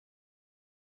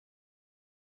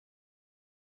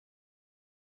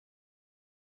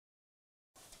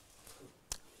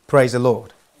Praise the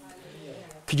Lord.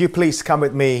 Could you please come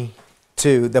with me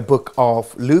to the book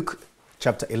of Luke,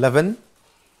 chapter 11?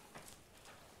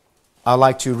 I'd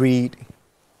like to read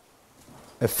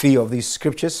a few of these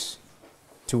scriptures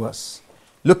to us.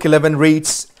 Luke 11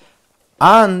 reads,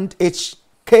 "And it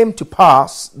came to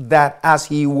pass that as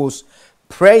he was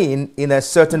praying in a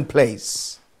certain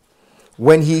place,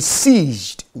 when he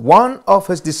ceased, one of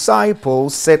his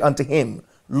disciples said unto him,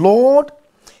 Lord,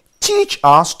 teach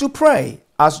us to pray,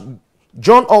 as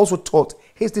John also taught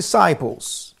his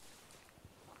disciples.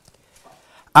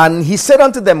 And he said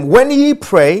unto them, When ye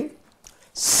pray,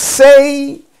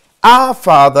 say, Our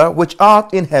Father, which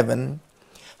art in heaven,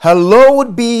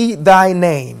 hallowed be thy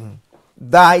name.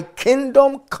 Thy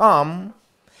kingdom come,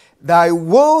 thy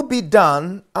will be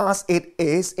done as it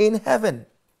is in heaven.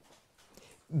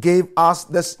 Give us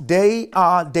this day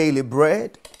our daily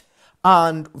bread,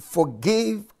 and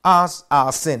forgive us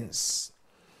our sins.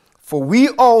 For we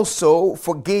also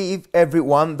forgive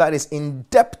everyone that is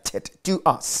indebted to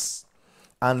us.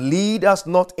 And lead us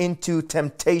not into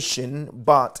temptation,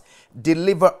 but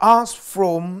deliver us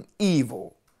from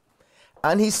evil.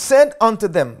 And he said unto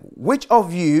them, Which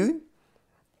of you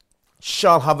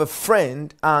shall have a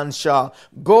friend, and shall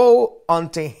go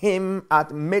unto him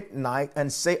at midnight,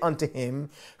 and say unto him,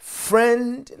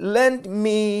 Friend, lend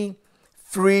me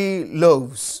 3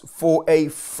 loaves, for a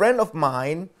friend of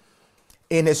mine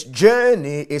in his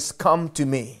journey is come to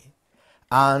me,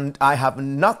 and I have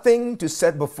nothing to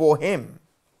set before him.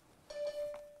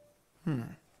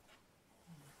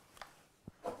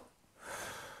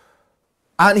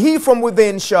 And he from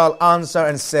within shall answer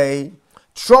and say,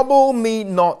 Trouble me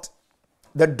not,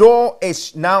 the door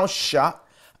is now shut,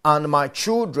 and my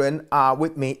children are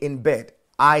with me in bed.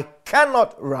 I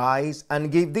cannot rise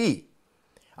and give thee.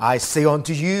 I say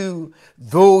unto you,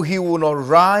 though he will not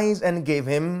rise and give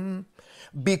him,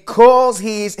 because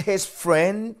he is his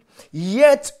friend,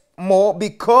 yet more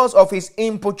because of his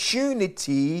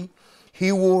importunity,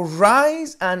 he will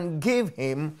rise and give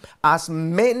him as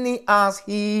many as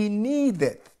he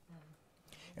needeth.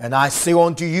 And I say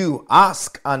unto you,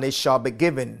 ask, and it shall be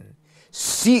given.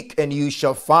 Seek, and you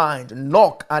shall find.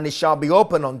 Knock, and it shall be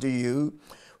opened unto you.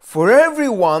 For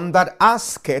everyone that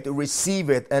asketh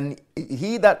receiveth, and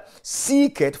he that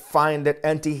seeketh findeth,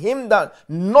 and to him that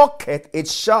knocketh it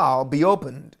shall be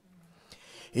opened.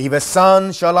 If a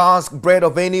son shall ask bread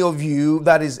of any of you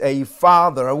that is a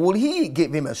father, will he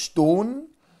give him a stone?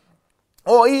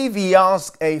 Or if he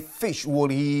ask a fish, will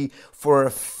he for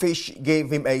a fish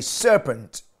give him a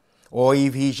serpent? Or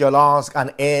if he shall ask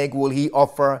an egg, will he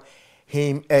offer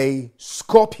him a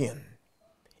scorpion?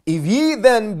 If ye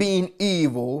then, being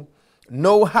evil,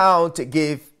 know how to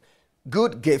give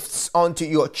good gifts unto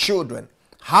your children,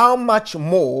 how much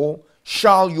more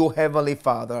shall your heavenly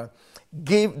Father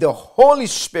give the Holy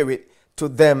Spirit to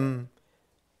them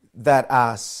that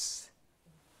ask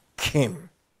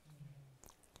him?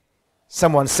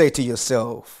 Someone say to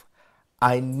yourself,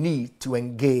 I need to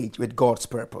engage with God's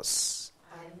purpose.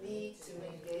 I need to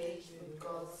engage with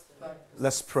God's purpose.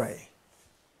 Let's pray.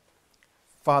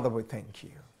 Father, we thank you.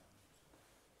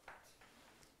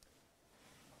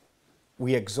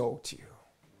 We exalt you.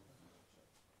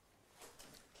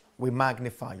 We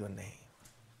magnify your name.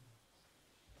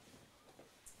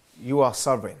 You are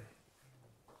sovereign.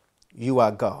 You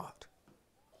are God.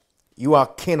 You are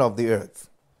King of the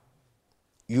earth.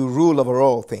 You rule over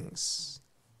all things.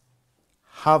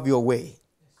 Have your way.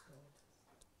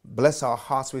 Bless our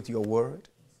hearts with your word.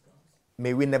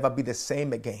 May we never be the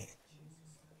same again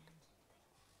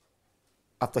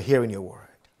after hearing your word.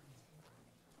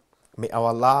 May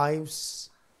our lives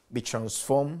be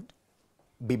transformed,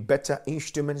 be better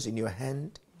instruments in your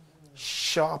hand,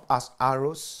 sharp as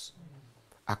arrows,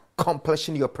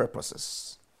 accomplishing your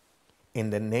purposes. In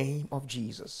the name of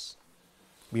Jesus,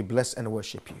 we bless and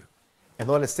worship you. And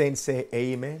all the saints say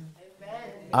amen,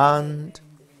 amen. And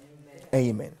amen.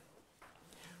 Amen.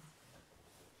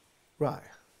 Right.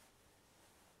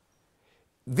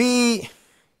 The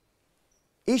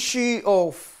issue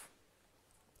of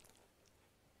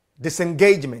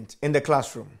disengagement in the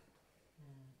classroom.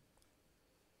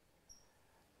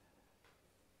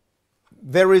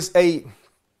 There is a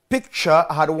picture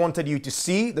I had wanted you to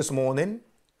see this morning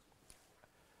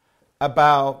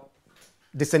about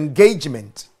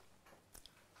disengagement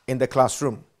in the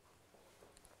classroom.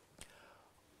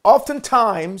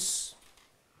 Oftentimes,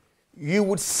 you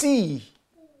would see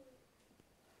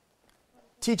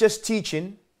teachers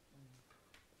teaching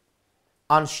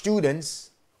and students,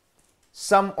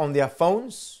 some on their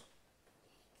phones,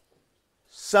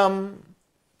 some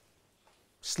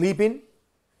sleeping,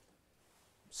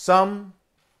 some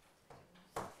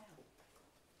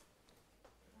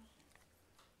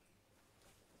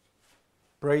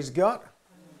Praise God.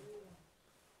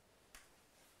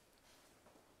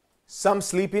 Some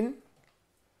sleeping,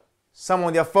 some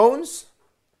on their phones,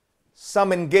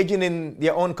 some engaging in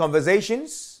their own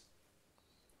conversations,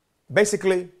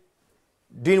 basically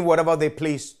doing whatever they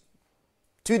please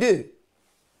to do.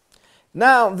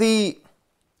 Now, the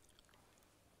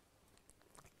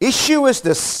issue is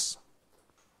this.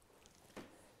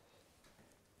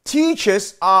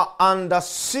 Teachers are under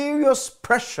serious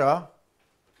pressure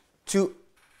to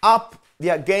up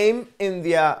their game in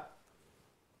their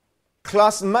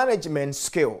class management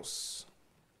skills.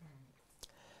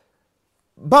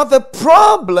 But the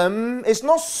problem is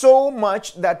not so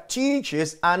much that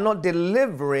teachers are not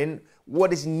delivering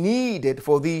what is needed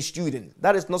for these students.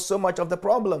 That is not so much of the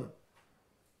problem.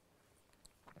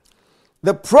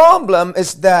 The problem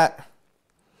is that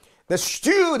the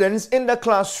students in the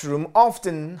classroom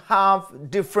often have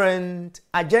different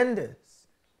agendas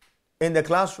in the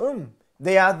classroom.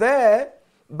 They are there,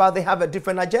 but they have a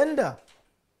different agenda.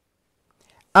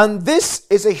 And this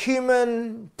is a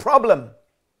human problem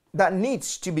that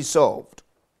needs to be solved.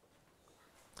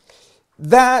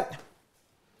 That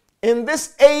in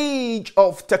this age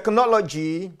of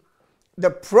technology, the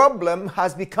problem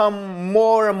has become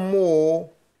more and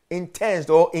more intense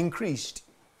or increased.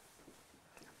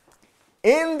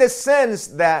 In the sense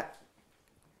that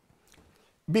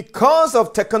because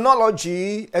of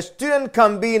technology, a student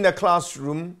can be in a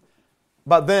classroom,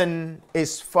 but then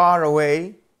is far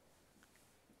away.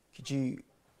 Could you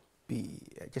be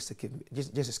just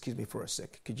excuse me for a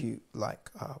sec? Could you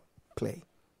play?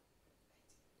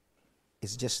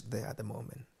 It's just there at the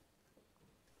moment.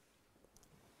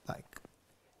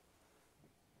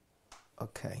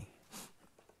 Okay.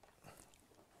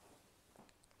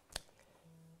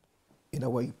 You know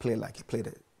what you play like? You play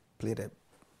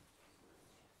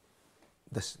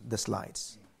the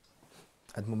slides.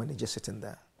 At the moment, it's just sitting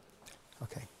there.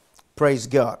 Okay. Praise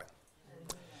God.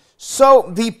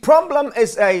 So the problem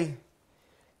is a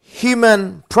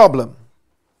human problem.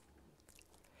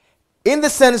 In the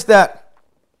sense that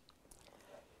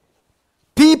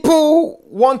people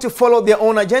want to follow their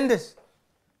own agendas.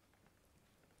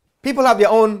 People have their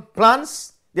own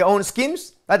plans, their own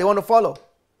schemes that they want to follow.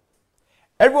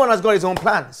 Everyone has got his own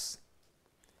plans.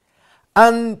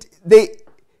 And it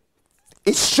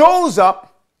shows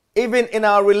up even in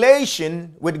our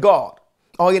relation with God,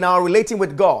 or in our relating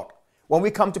with God when we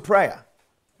come to prayer.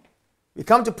 We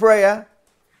come to prayer,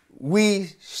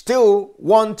 we still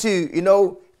want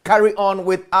to, carry on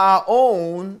with our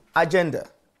own agenda.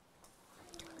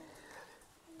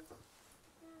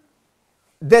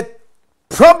 The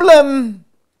problem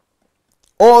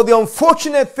or the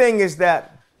unfortunate thing is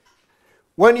that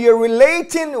when you're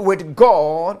relating with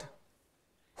God,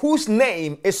 whose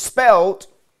name is spelled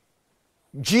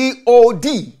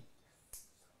G-O-D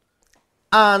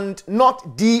and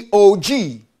not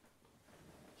D-O-G,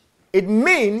 it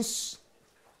means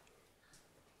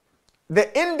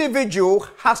the individual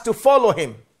has to follow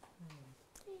him.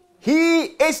 He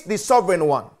is the sovereign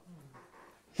one.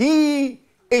 He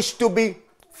is to be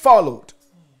followed.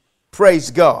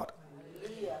 Praise God.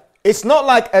 It's not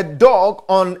like a dog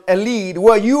on a lead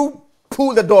where you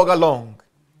pull the dog along.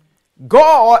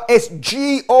 God is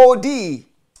G-O-D.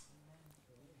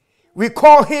 We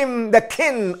call him the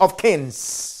King of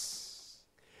Kings,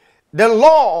 the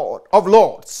Lord of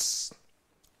Lords,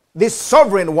 the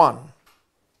Sovereign One.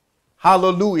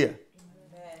 Hallelujah.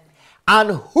 Amen.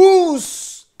 And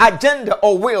whose agenda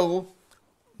or will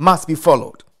must be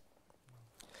followed.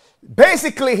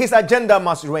 Basically, his agenda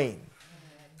must reign.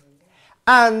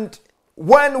 And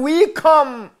when we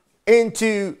come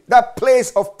into that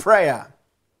place of prayer,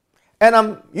 and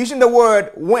I'm using the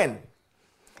word when,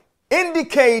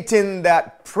 indicating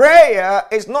that prayer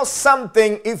is not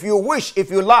something if you wish,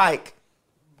 if you like,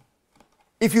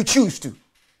 if you choose to,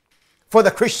 for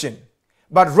the Christian,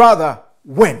 but rather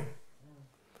when.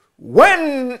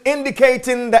 When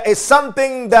indicating that is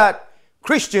something that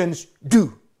Christians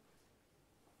do.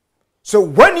 So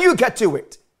when you get to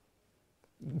it,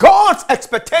 God's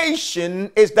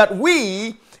expectation is that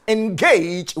we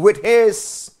engage with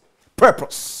his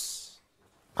purpose.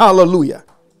 Hallelujah.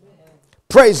 Amen.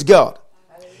 Praise God.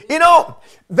 Hallelujah.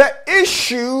 The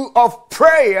issue of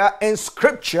prayer in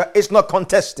Scripture is not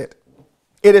contested.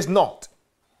 It is not.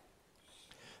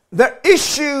 The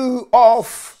issue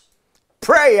of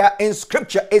prayer in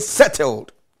Scripture is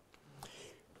settled.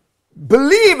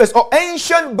 Believers or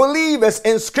ancient believers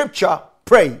in Scripture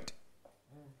prayed.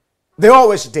 They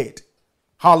always did.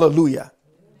 Hallelujah.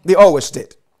 They always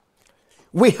did.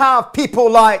 We have people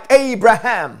like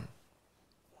Abraham.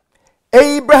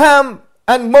 Abraham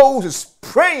and Moses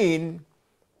praying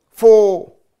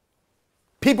for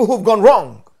people who've gone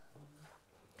wrong.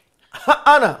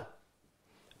 Anna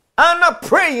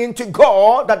praying to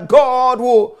God that God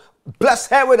will bless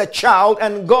her with a child,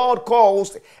 and God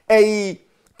caused a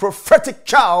prophetic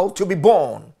child to be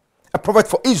born, a prophet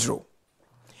for Israel.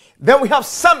 Then we have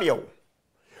Samuel,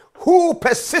 who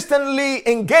persistently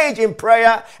engaged in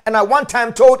prayer and at one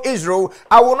time told Israel,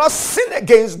 I will not sin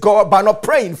against God by not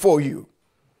praying for you.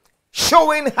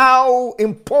 Showing how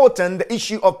important the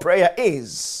issue of prayer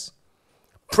is.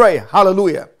 Prayer,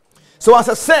 hallelujah. So as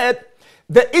I said,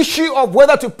 the issue of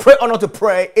whether to pray or not to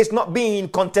pray is not being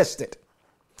contested.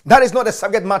 That is not the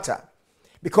subject matter.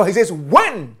 Because he says,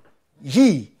 when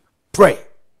ye pray.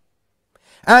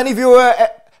 And if you were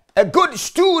a good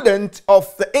student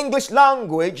of the English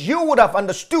language, you would have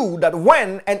understood that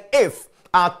when and if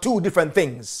are two different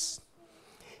things.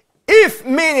 If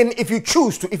meaning if you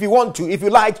choose to, if you want to, if you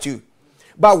like to.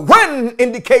 But when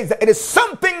indicates that it is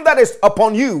something that is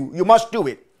upon you, you must do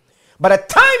it. By the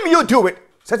time you do it,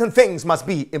 certain things must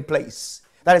be in place.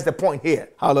 That is the point here.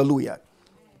 Hallelujah.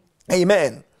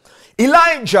 Amen.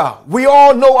 Elijah, we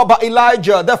all know about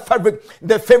Elijah,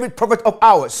 the favorite prophet of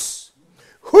ours,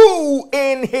 who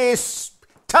in his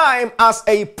time as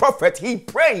a prophet, he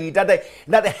prayed that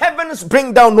the heavens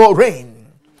bring down no rain.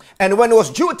 And when it was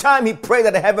due time, he prayed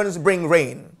that the heavens bring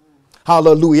rain.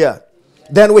 Hallelujah.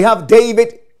 Then we have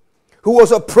David, who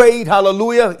also prayed,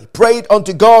 hallelujah, he prayed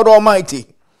unto God Almighty.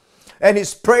 And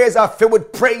his prayers are filled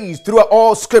with praise throughout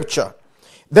all scripture.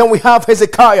 Then we have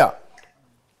Hezekiah,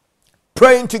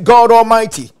 praying to God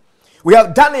Almighty. We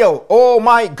have Daniel, oh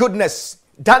my goodness,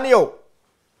 Daniel.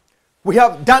 We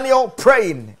have Daniel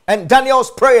praying, and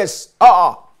Daniel's prayers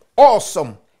are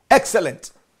awesome,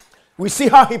 excellent. We see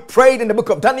how he prayed in the book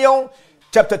of Daniel,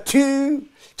 chapter 2,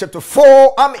 chapter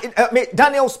 4,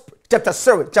 Daniel's chapter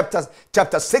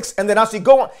 6, and then as you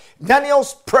go on,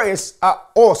 Daniel's prayers are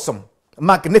awesome,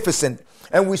 magnificent,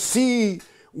 and we see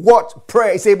what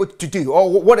prayer is able to do, or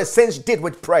what a saint did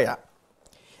with prayer.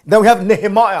 Then we have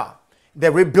Nehemiah,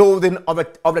 the rebuilding of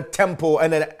the temple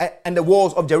and the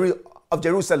walls of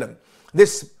Jerusalem.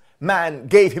 This man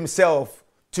gave himself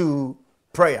to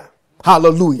prayer.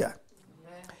 Hallelujah.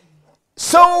 Amen.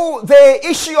 So the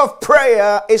issue of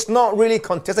prayer is not really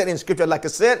contested in scripture. Like I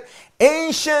said,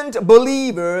 ancient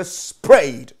believers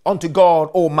prayed unto God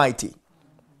Almighty.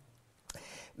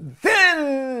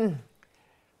 Then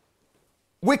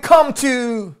we come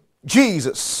to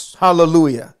Jesus.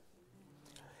 Hallelujah.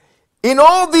 In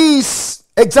all these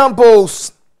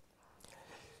examples,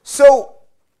 so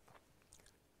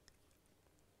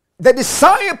the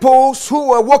disciples who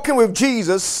were walking with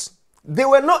Jesus, they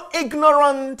were not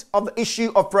ignorant of the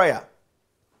issue of prayer.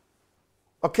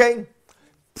 Okay?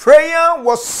 Prayer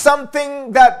was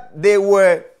something that they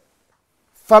were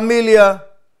familiar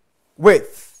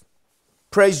with.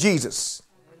 Praise Jesus.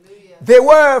 Hallelujah. They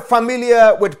were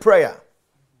familiar with prayer.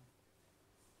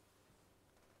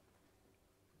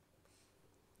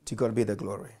 To God be the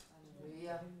glory.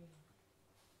 Hallelujah.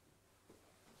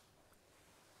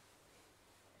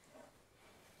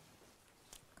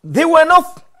 They were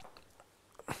not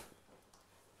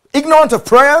ignorant of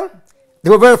prayer. They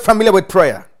were very familiar with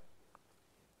prayer.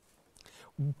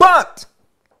 But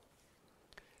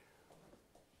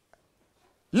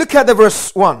look at the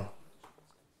verse 1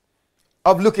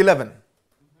 of Luke 11.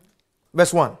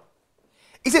 Verse 1.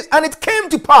 It says, and it came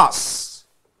to pass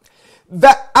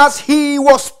that as he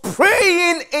was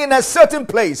praying in a certain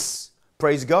place,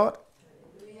 praise God,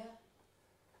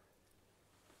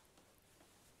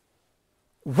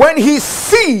 when he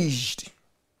seized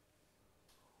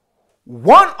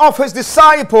one of his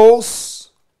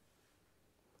disciples,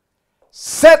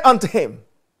 said unto him,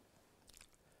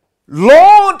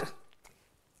 Lord,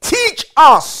 teach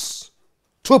us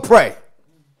to pray,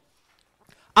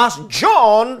 as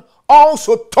John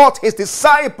also taught his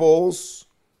disciples.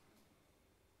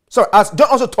 As John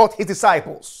also taught his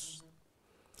disciples,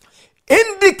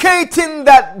 indicating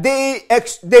that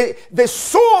they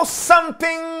saw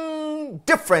something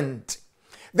different.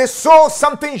 They saw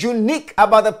something unique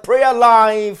about the prayer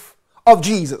life of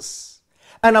Jesus.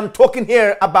 And I'm talking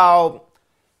here about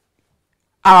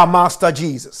our Master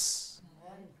Jesus.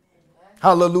 Amen.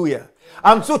 Hallelujah.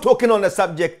 I'm still talking on the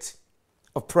subject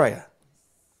of prayer.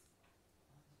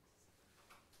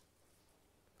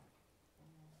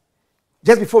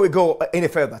 Just before we go any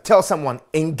further, tell someone,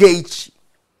 engage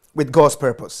with God's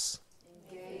purpose.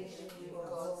 Engage with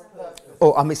God's purpose.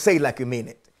 Oh, I may say it like you mean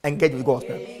it. Engage with God's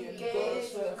purpose.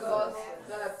 Engage with God's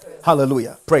purpose.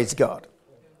 Hallelujah. Praise God.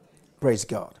 Praise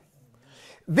God.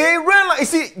 They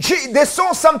realized, you see, they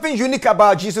saw something unique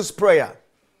about Jesus' prayer.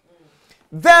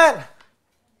 That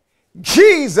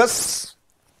Jesus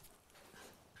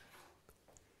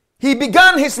He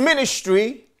began his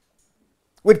ministry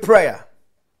with prayer.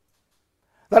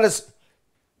 That is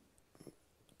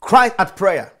Christ at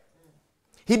prayer.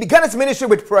 He began his ministry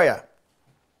with prayer.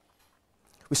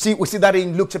 We see that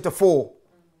in Luke chapter 4.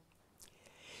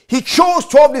 He chose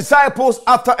 12 disciples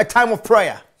after a time of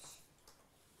prayer.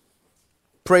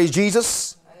 Praise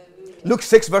Jesus. Hallelujah. Luke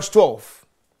 6 verse 12.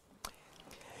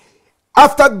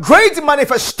 After great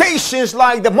manifestations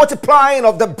like the multiplying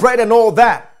of the bread and all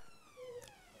that,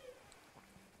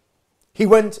 he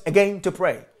went again to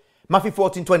pray. Matthew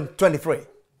 14:23.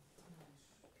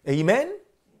 Amen?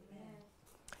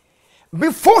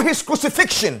 Before his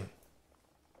crucifixion,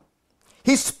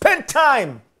 he spent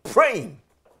time praying.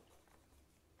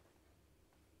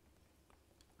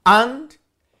 And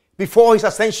before his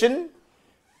ascension,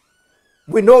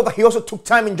 we know that he also took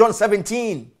time in John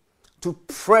 17 to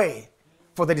pray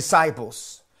for the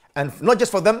disciples. And not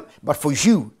just for them, but for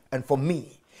you and for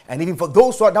me. And even for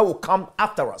those that will come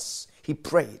after us. He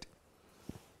prayed.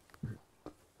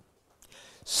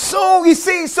 So you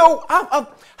see,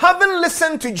 having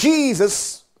listened to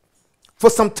Jesus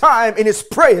for some time in his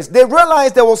prayers, they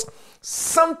realized there was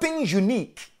something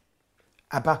unique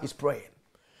about his praying.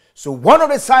 So one of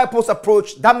the disciples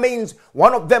approached. That means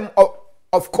one of them,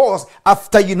 of course,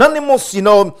 after unanimous,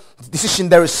 decision,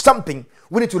 there is something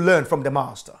we need to learn from the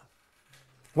master.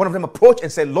 One of them approached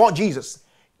and said, Lord Jesus,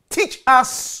 teach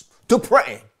us to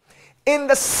pray in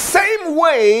the same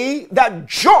way that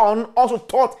John also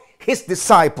taught his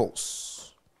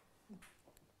disciples.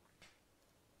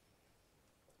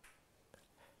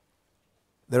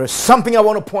 There is something I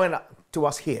want to point out to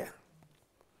us here.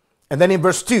 And then in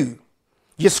verse 2,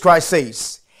 Jesus Christ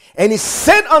says, and he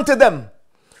said unto them,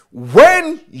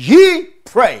 when ye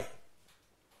pray,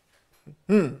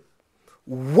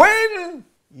 when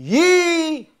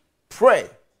ye pray.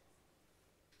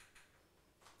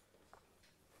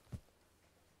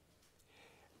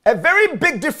 A very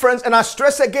big difference, and I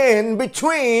stress again,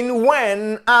 between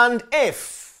when and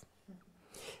if.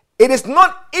 It is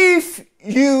not if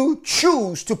you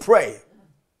choose to pray.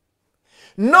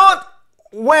 Not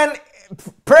when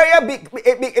prayer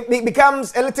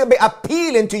becomes a little bit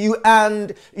appealing to you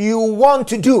and you want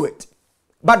to do it.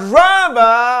 But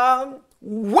rather,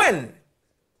 when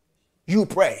you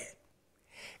pray.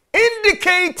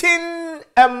 Indicating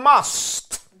a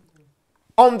must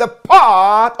on the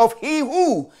part of he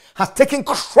who has taken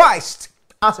Christ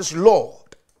as his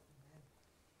Lord.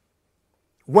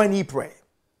 When he pray.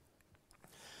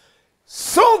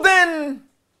 So then,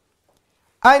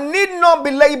 I need not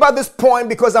belabor this point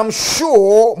because I'm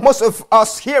sure most of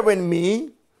us hearing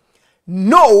me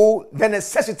know the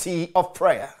necessity of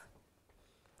prayer.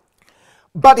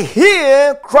 But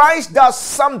here, Christ does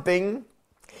something.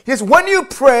 He says, when you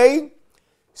pray,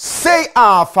 say,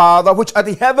 Our Father, which art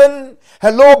in heaven,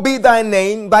 hallowed be thy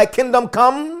name, thy kingdom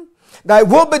come, thy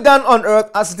will be done on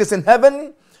earth as it is in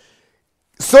heaven,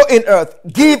 so in earth.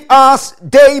 Give us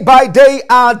day by day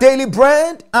our daily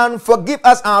bread, and forgive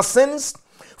us our sins,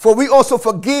 for we also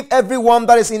forgive everyone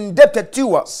that is indebted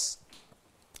to us.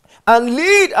 And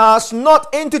lead us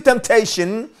not into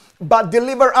temptation, but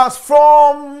deliver us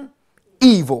from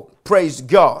evil. Praise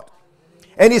God.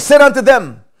 And he said unto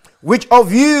them, which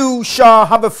of you shall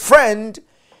have a friend,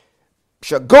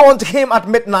 shall go unto him at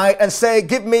midnight and say,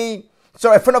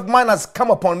 a friend of mine has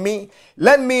come upon me,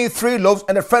 lend me 3 loaves.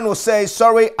 And the friend will say,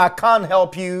 sorry, I can't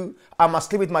help you. I must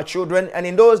sleep with my children. And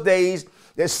in those days,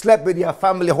 they slept with their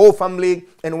family, whole family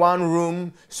in one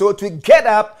room. So to get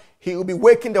up, he will be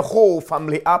waking the whole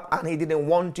family up, and he didn't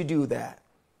want to do that.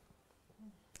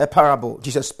 A parable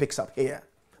Jesus picks up here.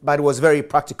 But it was very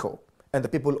practical, and the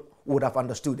people would have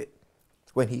understood it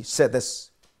when he said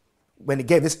this, when he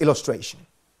gave this illustration.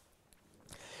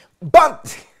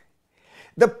 But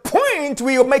the point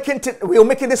we are making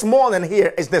this morning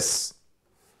here is this: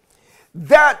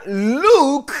 that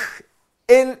Luke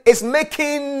is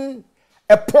making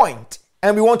a point,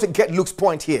 and we want to get Luke's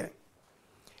point here.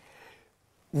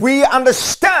 We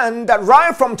understand that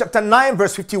right from chapter 9,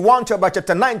 verse 51 to about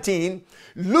chapter 19,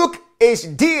 Luke is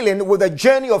dealing with the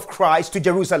journey of Christ to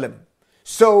Jerusalem.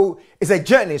 So it's a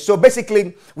journey. So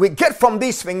basically, we get from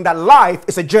this thing that life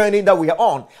is a journey that we are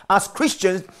on. As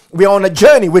Christians, we are on a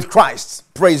journey with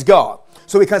Christ. Praise God.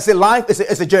 So we can say life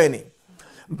is a journey.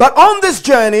 But on this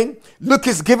journey, Luke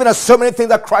is giving us so many things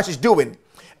that Christ is doing.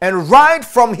 And right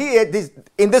from here,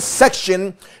 in this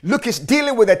section, Luke is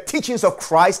dealing with the teachings of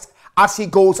Christ as he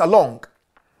goes along.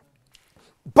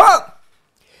 But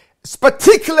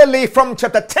particularly from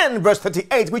chapter 10, verse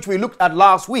 38, which we looked at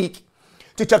last week,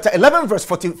 to chapter 11, verse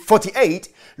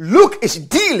 48, Luke is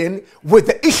dealing with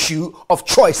the issue of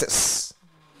choices.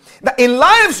 That in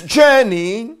life's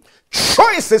journey,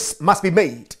 choices must be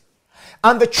made.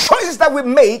 And the choices that we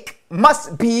make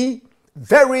must be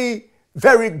very,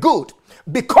 very good.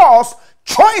 Because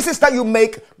choices that you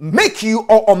make you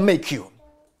or unmake you.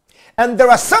 And there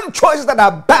are some choices that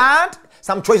are bad,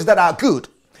 some choices that are good.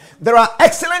 There are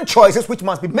excellent choices which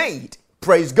must be made.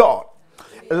 Praise God.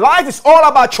 Life is all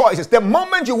about choices. The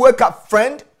moment you wake up,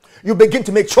 friend, you begin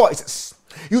to make choices.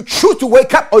 You choose to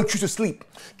wake up or you choose to sleep.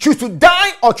 Choose to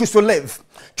die or choose to live.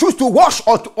 Choose to wash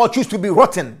or choose to be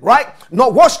rotten, right?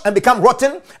 Not wash and become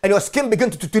rotten and your skin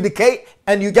begins to decay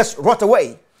and you just rot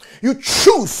away. You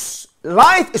choose.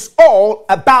 Life is all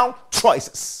about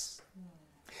choices.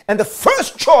 And the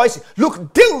first choice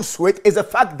Luke deals with is the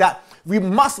fact that we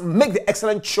must make the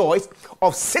excellent choice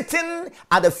of sitting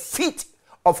at the feet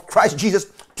of Christ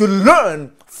Jesus to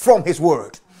learn from his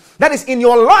word. That is, in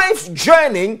your life's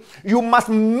journey, you must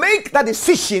make that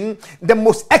decision the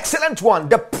most excellent one,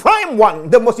 the prime one,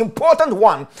 the most important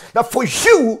one, that for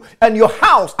you and your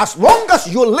house, as long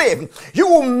as you live, you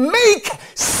will make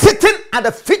sitting at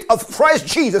the feet of Christ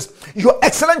Jesus your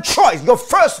excellent choice, your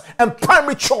first and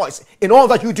primary choice in all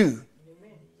that you do.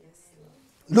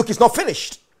 Luke is not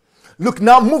finished. Luke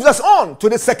now moves us on to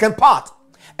the second part.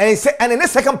 And in the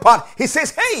second part, he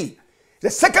says, hey, the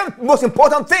second most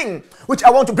important thing which I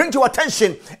want to bring to your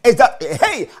attention is that,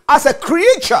 hey, as a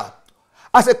creature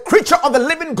of the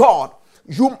living God,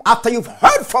 you, after you've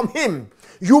heard from him,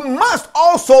 you must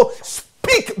also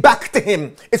speak back to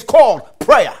him. It's called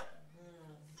prayer.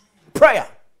 Prayer.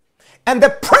 And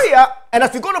the prayer, and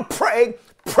as you're going to pray,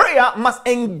 prayer must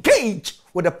engage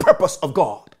with the purpose of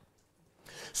God.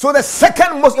 So the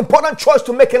second most important choice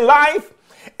to make in life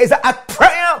is that at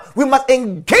prayer, we must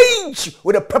engage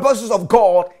with the purposes of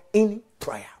God in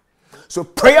prayer. So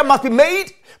prayer must be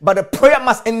made, but the prayer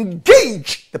must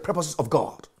engage the purposes of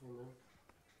God.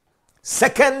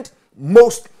 Second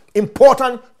most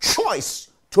important choice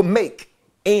to make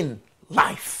in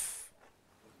life.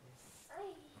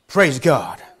 Praise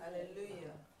God. Hallelujah.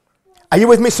 Are you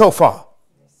with me so far?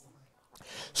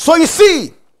 So you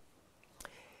see,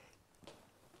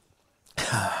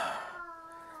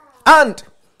 and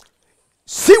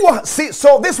so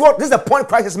this is the point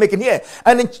Christ is making here.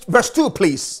 And in verse 2,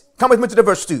 please come with me to the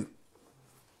verse 2.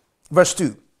 Verse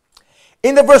 2.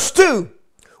 In the verse 2,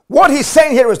 what he's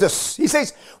saying here is this. He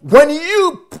says, when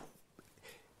you,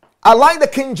 I like the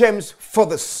King James for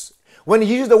this, when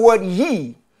he uses the word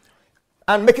ye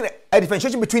and making a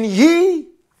differentiation between ye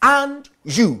and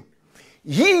you.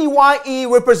 Ye, Y-E,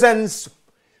 represents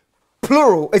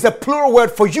plural. It's a plural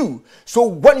word for you. So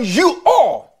when you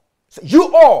are,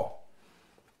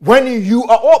 when you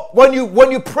are up, when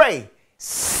you pray,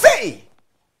 say.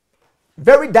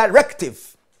 Very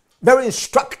directive, very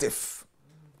instructive.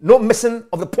 No missing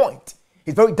of the point.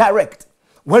 It's very direct.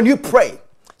 When you pray,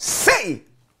 say,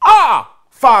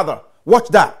 Father. Watch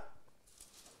that.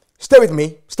 Stay with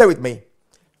me.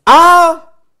 Our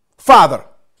Father.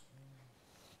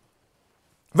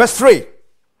 Verse 3.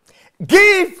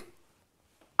 Give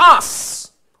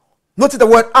us. Notice the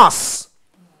word us.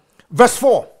 Verse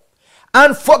 4.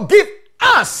 And forgive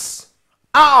us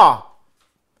our.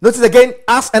 Notice again,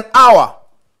 us and our.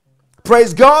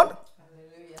 Praise God.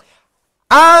 Hallelujah.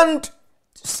 And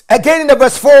again in the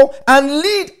verse 4. And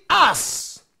lead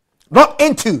us not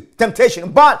into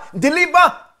temptation, but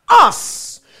deliver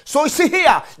us. So you see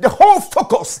here, the whole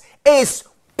focus is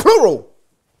plural.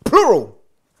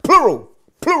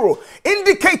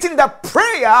 Indicating that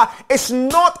prayer is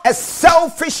not a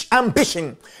selfish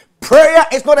ambition. Prayer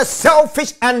is not a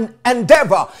selfish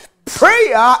endeavor.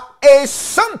 Prayer is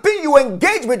something you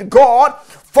engage with God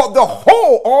for the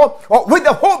whole or with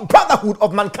the whole brotherhood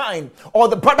of mankind or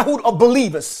the brotherhood of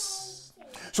believers.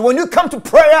 So when you come to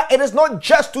prayer, it is not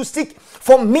just to seek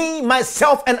for me,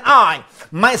 myself, and I.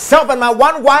 Myself and my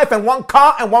one wife and one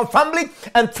car and one family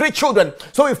and 3 children.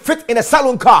 So we fit in a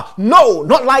saloon car. No,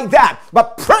 not like that.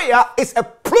 But prayer is a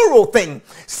plural thing.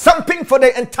 Something for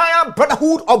the entire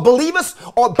brotherhood of believers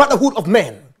or brotherhood of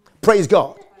men. Praise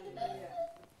God.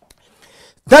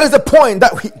 That is the point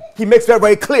that he makes very,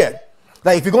 very clear.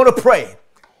 That if you're going to pray,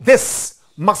 this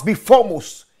must be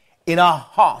foremost in our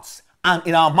hearts and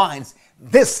in our minds.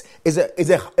 This is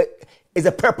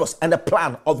a purpose and a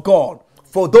plan of God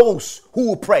for those who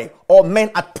will pray, or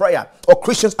men at prayer, or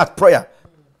Christians at prayer.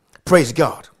 Praise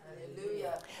God.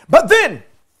 Hallelujah. But then,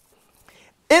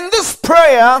 in this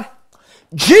prayer,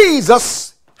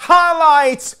 Jesus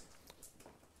highlights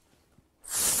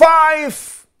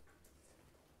 5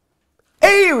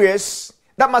 areas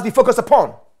that must be focused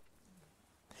upon.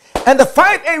 And the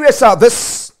 5 areas are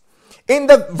this. In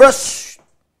the verse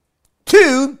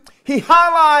 2, he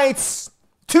highlights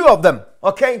 2 of them.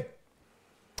 Okay?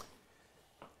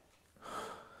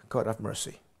 God have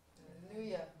mercy.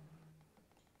 Hallelujah.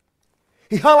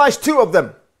 He highlights two of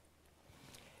them,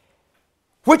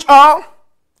 which are,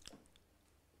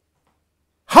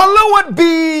 hallowed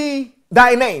be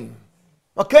thy name.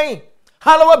 Okay?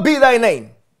 Hallowed be thy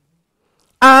name.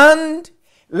 And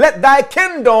let thy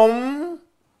kingdom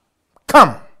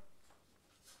come.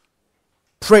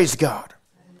 Praise God.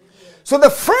 So the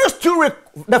first two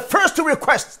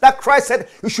requests that Christ said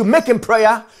you should make in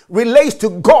prayer relates to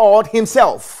God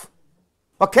himself.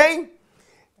 Okay?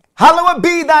 Hallowed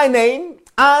be thy name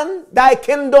and thy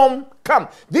kingdom come.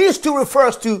 These two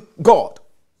refers to God.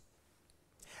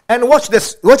 And watch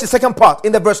this. Watch the second part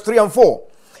in the verse 3 and 4.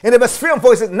 In the verse 3 and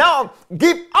 4 it says, now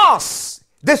give us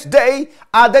this day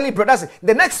our daily bread. That's it.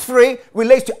 The next three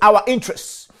relates to our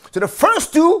interests. So the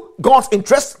first two, God's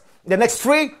interests. The next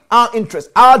three, our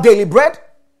interests. Our daily bread,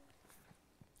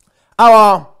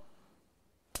 our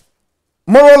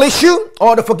moral issue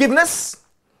or the forgiveness,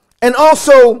 and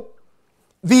also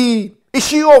the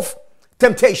issue of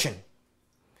temptation.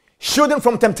 Shielding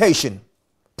from temptation.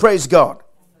 Praise God.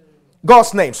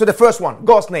 God's name. So the first one,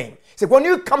 God's name. So when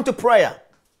you come to prayer,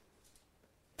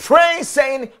 pray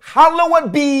saying,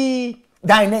 hallowed be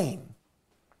thy name.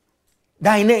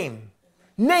 Thy name.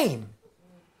 Name.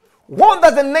 What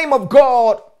does the name of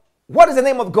God, what is the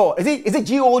name of God? Is it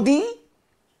G-O-D?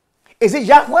 Is it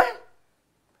Yahweh?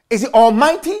 Is it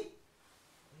Almighty?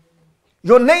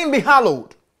 Your name be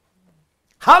hallowed.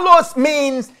 Hallowed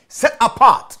means set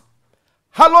apart.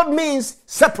 Hallowed means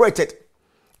separated.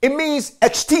 It means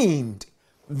esteemed,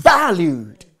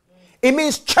 valued. It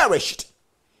means cherished.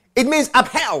 It means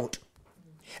upheld.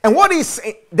 And what is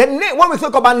the name? When we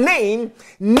talk about name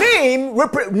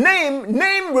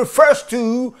refers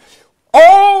to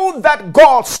all that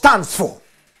God stands for.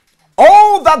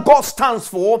 All that God stands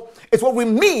for is what we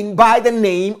mean by the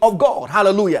name of God.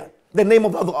 Hallelujah. The name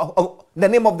of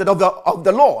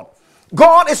the Lord.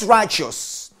 God is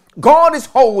righteous. God is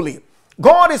holy.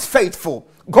 God is faithful.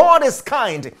 God is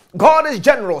kind. God is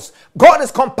generous. God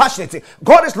is compassionate.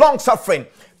 God is long-suffering.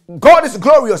 God is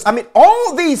glorious. I mean,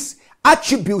 all these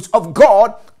attributes of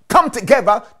God come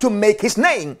together to make his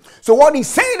name. So what he's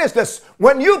saying is this: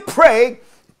 when you pray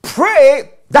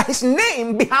that his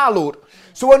name be hallowed.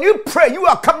 So when you pray, you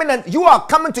are coming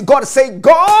to God to say,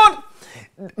 God,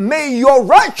 may your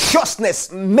righteousness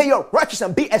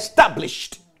be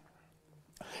established.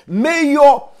 May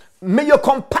your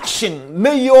compassion,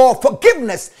 may your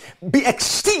forgiveness be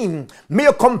esteemed. May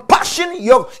your compassion,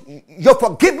 your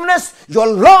forgiveness, your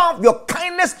love, your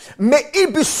kindness, may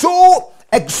it be so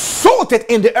exalted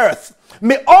in the earth.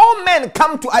 May all men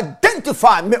come to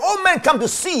identify, may all men come to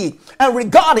see and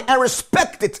regard it and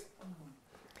respect it.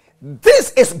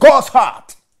 This is God's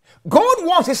heart. God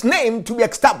wants his name to be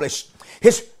established.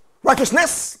 His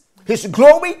righteousness, his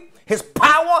glory, his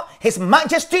power, his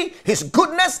majesty, his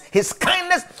goodness, his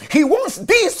kindness. He wants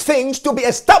these things to be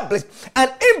established.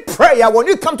 And in prayer, when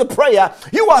you come to prayer,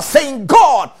 you are saying,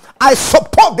 God, I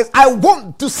support this. I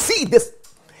want to see this.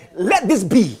 Let this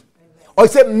be. Or he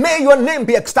said, may your name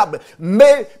be established.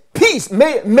 May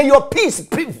your peace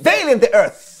prevail in the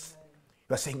earth.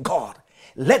 You are saying, God,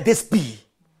 let this be.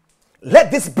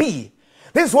 Let this be.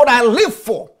 This is what I live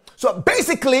for. So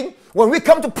basically, when we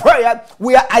come to prayer,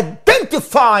 we are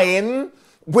identifying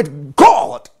with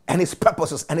God and his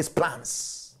purposes and his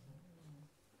plans.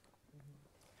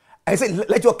 And he said,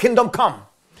 let your kingdom come.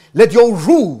 Let your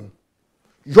rule,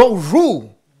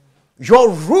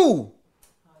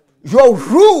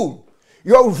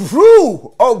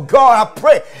 oh God, I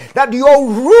pray that your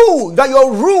rule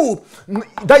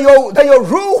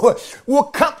will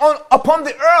come upon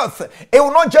the earth. It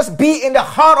will not just be in the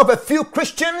heart of a few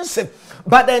Christians,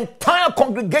 but the entire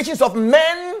congregations of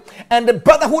men and the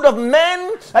brotherhood of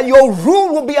men. And your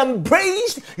rule will be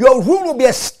embraced. Your rule will be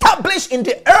established in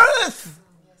the earth.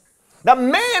 That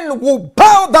men will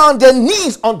bow down their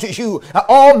knees unto you.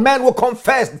 All men will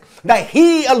confess that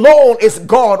he alone is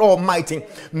God Almighty.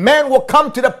 Men will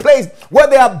come to the place where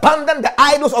they abandon the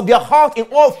idols of their heart in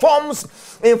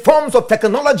forms of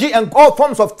technology and all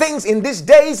forms of things in these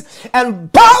days,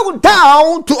 and bow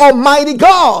down to Almighty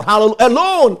God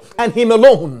alone and him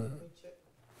alone.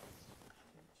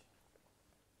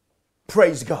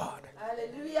 Praise God.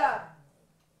 Hallelujah.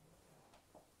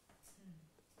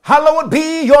 Hallowed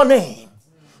be your name.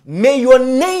 May your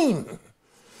name,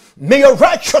 may your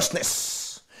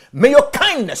righteousness, may your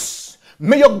kindness,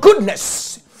 may your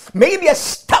goodness, may it be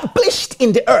established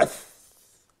in the earth.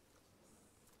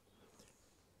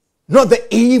 Not the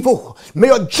evil. May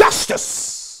your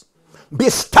justice be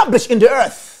established in the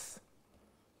earth.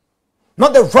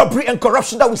 Not the robbery and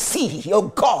corruption that we see, oh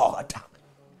God.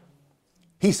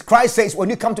 Christ says, when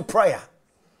you come to prayer,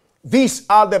 these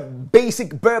are the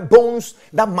basic bare bones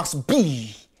that must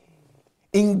be.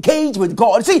 Engage with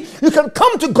God. See, you can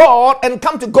come to God and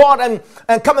come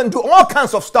and do all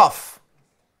kinds of stuff.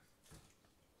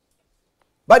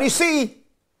 But you see,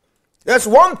 there's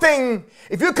one thing.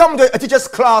 If you come to a teacher's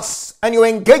class and your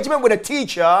engagement with a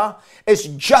teacher is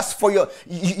just for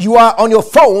you are on your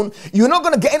phone, you're not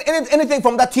going to get anything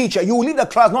from that teacher. You will leave the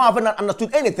class not having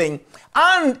understood anything.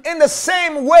 And in the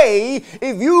same way,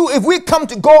 if we come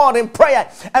to God in prayer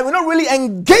and we're not really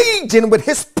engaging with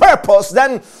His purpose,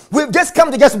 then we've just come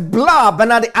to just blab.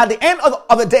 And at the end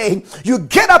of the day, you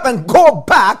get up and go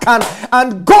back,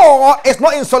 and God is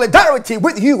not in solidarity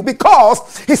with you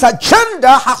because His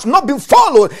agenda has not been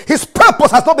followed. His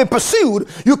purpose has not been pursued.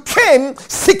 You came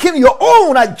seeking your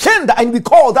own agenda, and we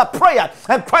call that prayer.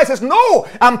 And Christ says, no,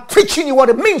 I'm teaching you what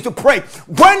it means to pray.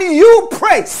 When you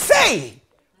pray, say,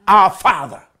 Our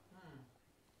Father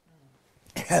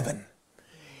in heaven,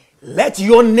 let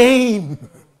your name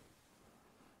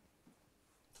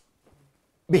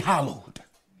be hallowed.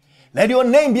 Let your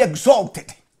name be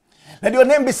exalted. Let your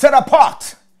name be set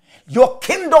apart. Your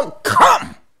kingdom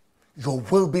come. Your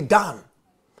will be done.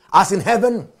 As in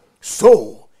heaven,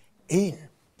 so in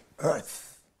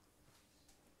earth.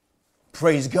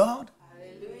 Praise God.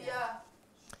 Hallelujah.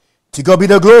 To God be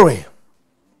the glory.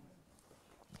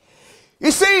 You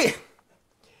see,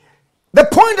 the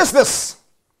point is this.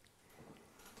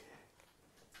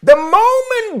 The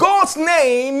moment God's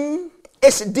name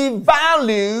is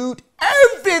devalued,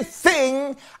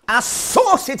 everything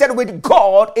associated with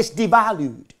God is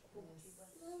devalued.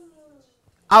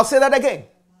 I'll say that again.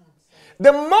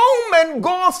 The moment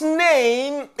God's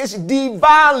name is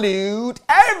devalued,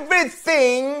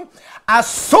 everything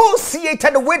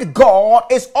associated with God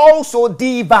is also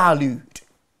devalued.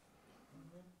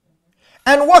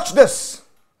 And watch this.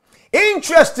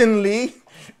 Interestingly,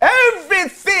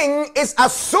 everything is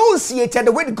associated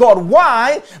with God.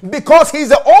 Why? Because He's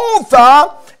the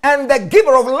author and the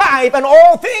giver of life, and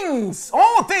all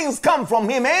things come from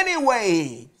Him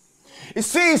anyway. You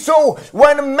see, so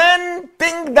when men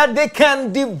think that they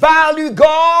can devalue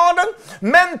God,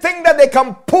 men think that they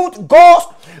can put God's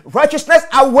righteousness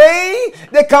away,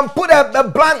 they can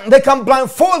they can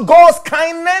blindfold God's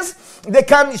kindness, they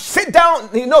can sit down,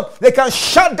 they can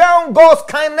shut down God's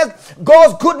kindness,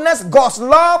 God's goodness, God's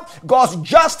love, God's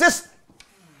justice.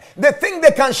 They think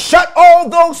they can shut all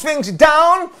those things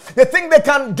down. They think they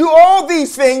can do all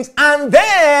these things and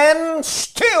then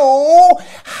still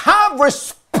have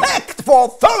respect for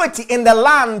authority in the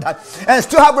land, and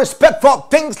still have respect for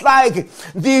things like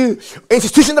the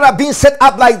institutions that are being set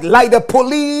up, like the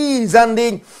police and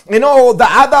the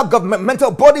other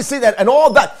governmental bodies and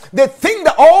all that. They think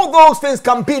that all those things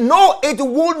can be. No, it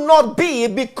will not be,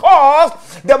 because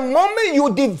the moment you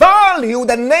devalue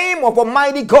the name of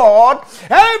Almighty God,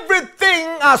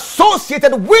 everything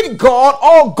associated with God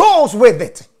all goes with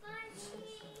it.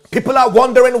 People are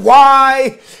wondering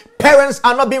why parents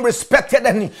are not being respected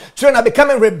and children are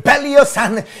becoming rebellious.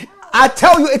 And I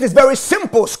tell you, it is very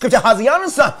simple. Scripture has the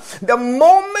answer. The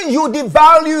moment you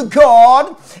devalue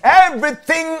God,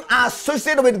 everything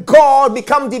associated with God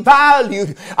becomes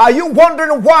devalued. Are you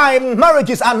wondering why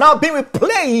marriages are now being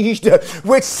replaced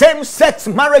with same-sex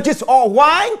marriages? Or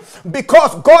why?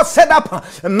 Because God set up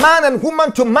a man and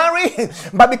woman to marry,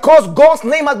 but because God's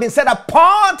name has been set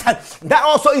apart, that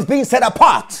also is being set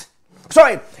apart.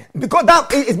 Because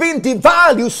that is being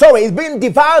devalued. It's being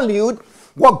devalued.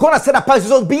 What God has set apart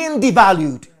is also being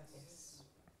devalued.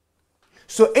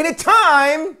 So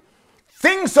anytime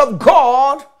things of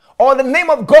God or the name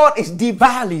of God is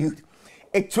devalued,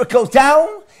 it trickles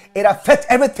down. It affects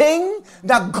everything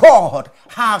that God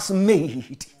has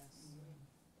made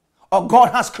or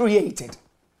God has created.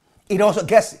 It also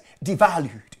gets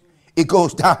devalued. It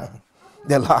goes down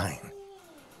the line.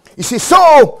 You see,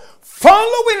 so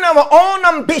following our own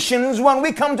ambitions when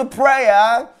we come to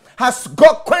prayer has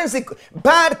got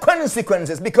bad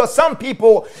consequences, because some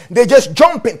people, they just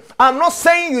jump in. I'm not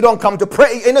saying you don't come to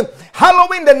pray.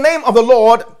 Hallowing the name of the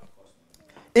Lord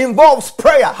involves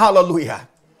prayer. Hallelujah.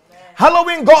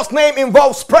 Hallowing God's name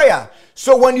involves prayer.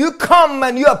 So when you come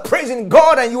and you are praising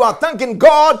God and you are thanking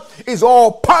God, it's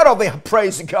all part of it.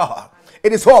 Praise God.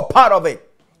 It is all part of it.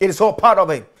 It is all part of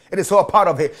it. It is all part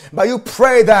of it. But you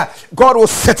pray that God will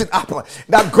set it up.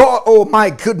 That God, oh my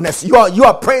goodness, you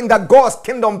are praying that God's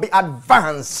kingdom be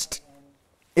advanced.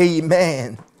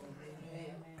 Amen.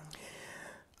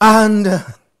 And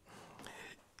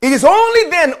it is only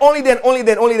then,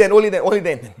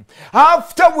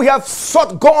 after we have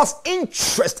sought God's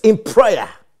interest in prayer,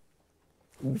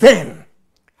 then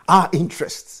our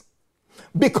interests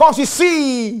Because you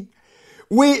see,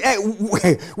 we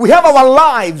have our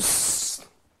lives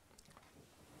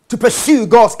to pursue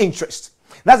God's interest.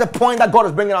 That's the point that God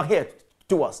is bringing out here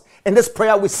to us. In this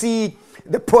prayer, we see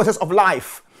the process of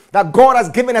life. That God has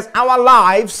given us our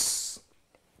lives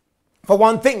for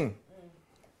one thing,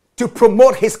 to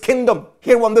promote his kingdom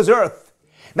here on this earth.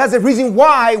 That's the reason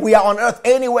why we are on earth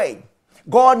anyway.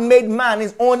 God made man in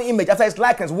his own image, after his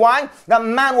likeness. Why? That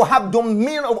man will have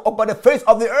dominion over the face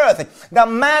of the earth. That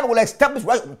man will establish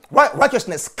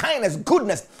righteousness, kindness,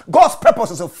 goodness. God's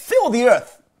purposes will fill the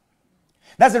earth.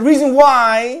 That's the reason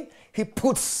why he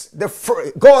puts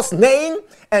God's name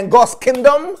and God's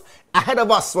kingdom ahead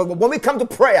of us when we come to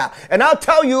prayer. And I'll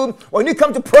tell you, when you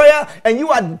come to prayer and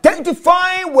you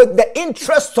identify with the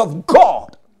interests of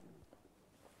God,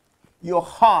 your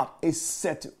heart is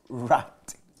set right.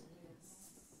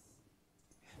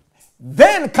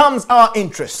 Then comes our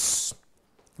interests.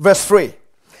 Verse 3.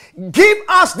 Give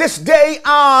us this day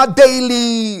our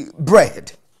daily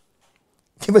bread.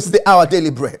 Give us our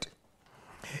daily bread.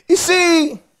 You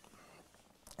see,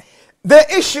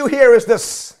 the issue here is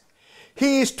this.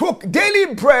 He's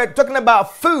daily bread, talking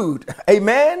about food.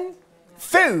 Amen?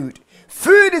 Food.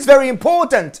 Food is very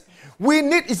important.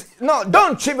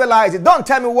 Don't trivialize it. Don't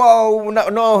tell me, well,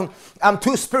 no, I'm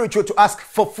too spiritual to ask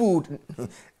for food.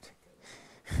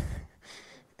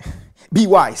 Be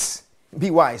wise.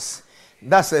 Be wise.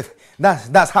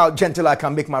 That's how gentle I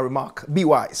can make my remark. Be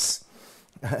wise.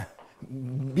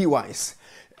 Be wise.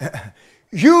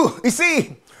 You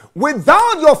see,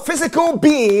 without your physical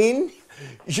being,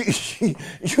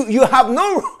 you have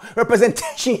no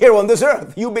representation here on this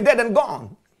earth. You'll be dead and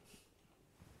gone.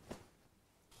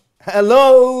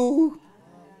 Hello?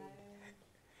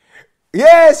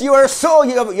 Yes, you are a soul,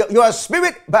 you are a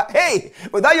spirit, but hey,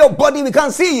 without your body, we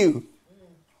can't see you.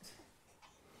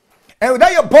 And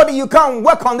without your body, you can't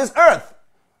work on this earth.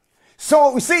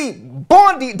 So we see,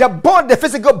 the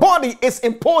physical body is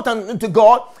important to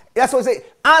God. That's why I say,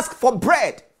 ask for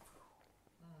bread.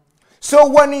 So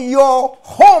when you're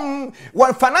home,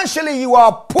 when financially you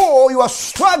are poor, you are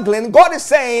struggling, God is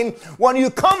saying, when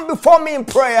you come before me in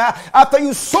prayer, after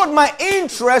you sought my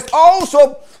interest,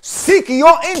 also seek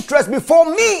your interest before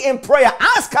me in prayer.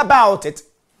 Ask about it.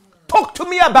 Talk to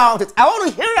me about it. I want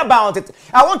to hear about it.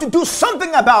 I want to do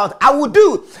something about it. I will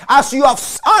do as you have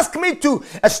asked me to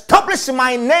establish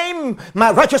my name,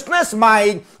 my righteousness,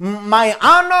 my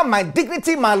honor, my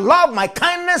dignity, my love, my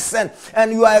kindness,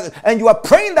 and you are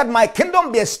praying that my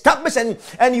kingdom be established,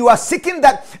 and you are seeking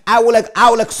that I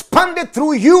will expand it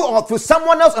through you or through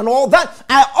someone else and all that.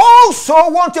 I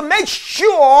also want to make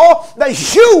sure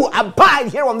that you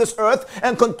abide here on this earth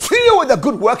and continue with the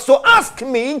good work. So ask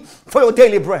me for your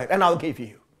daily bread, and I'll give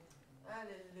you.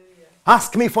 Hallelujah.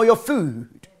 Ask me for your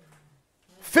food.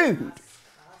 Food.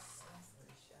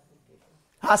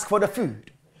 Ask for the food.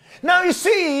 Now you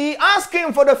see,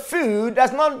 asking for the food,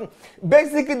 that's not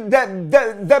basically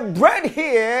the bread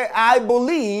here. I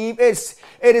believe it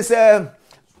is a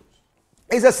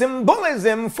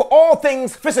symbolism for all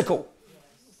things physical.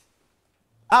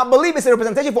 I believe it's a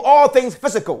representation for all things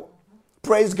physical.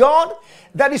 Praise God.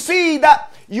 That you see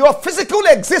that your physical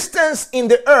existence in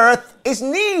the earth is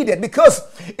needed, because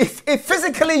if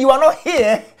physically you are not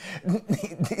here,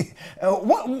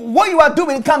 what you are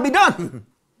doing can be done.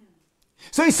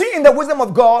 So you see, in the wisdom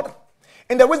of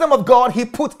God, he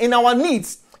put in our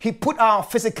needs, he put our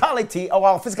physicality or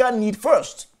our physical need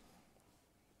first.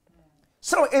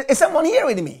 So is someone here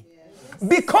with me?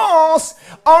 Because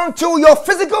until you're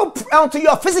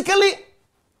physically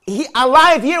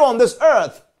alive here on this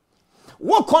earth,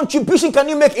 what contribution can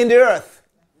you make in the earth?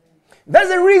 That's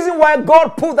the reason why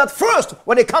God put that first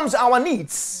when it comes to our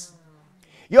needs.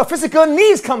 Your physical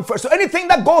needs come first. So anything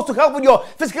that goes to help with your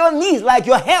physical needs, like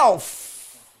your health,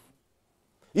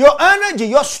 your energy,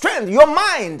 your strength, your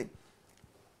mind,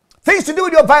 things to do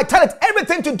with your vitality,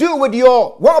 everything to do with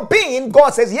your well-being, God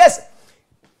says, yes,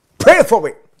 pray for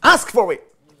it, ask for it.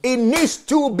 It needs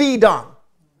to be done.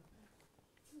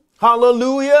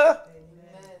 Hallelujah.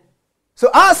 Amen. So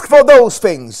ask for those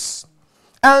things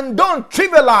and don't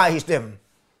trivialize them.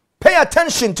 Pay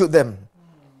attention to them.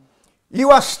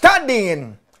 You are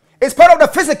studying. It's part of the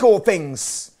physical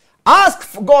things.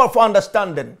 Ask God for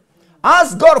understanding.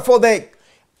 Ask God for the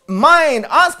mind.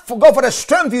 Ask for God for the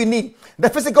strength you need,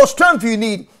 the physical strength you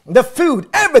need, the food,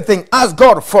 everything. Ask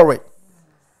God for it.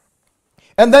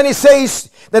 And then he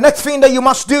says, the next thing that you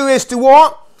must do is to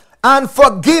what? And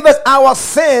forgive us our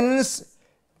sins,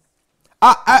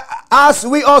 as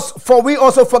we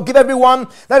also forgive everyone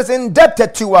that is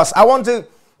indebted to us. I want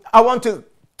to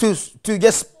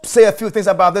just say a few things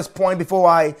about this point before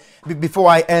I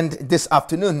end this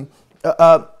afternoon.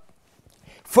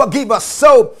 forgive us.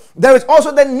 So there is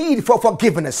also the need for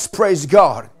forgiveness. Praise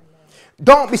God.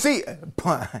 Don't be see.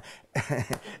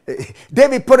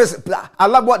 David put us. I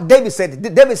love what David said.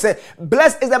 David said,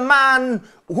 "Blessed is the man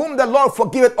whom the Lord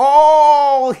forgiveth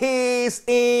all his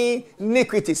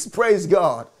iniquities." Praise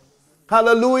God.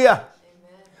 Hallelujah.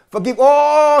 Amen. Forgive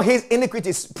all his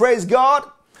iniquities. Praise God.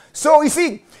 So you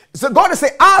see, so God is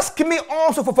saying, "Ask me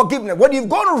also for forgiveness." When you've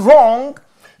gone wrong,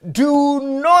 do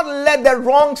not let the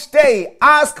wrong stay.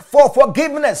 Ask for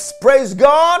forgiveness. Praise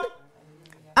God.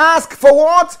 Ask for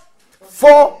what?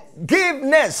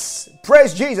 Forgiveness.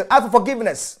 Praise Jesus. Ask for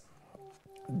forgiveness.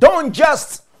 Don't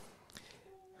just.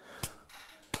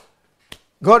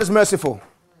 God is merciful.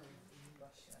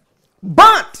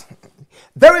 But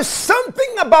there is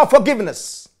something about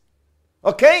forgiveness.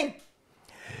 Okay?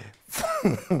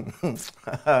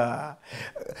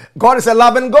 God is a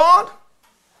loving God.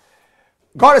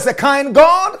 God is a kind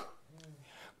God.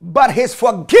 But his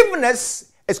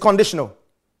forgiveness is conditional.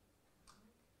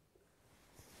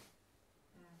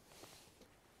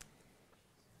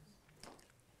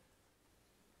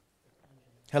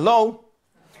 Hello?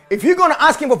 If you're going to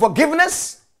ask him for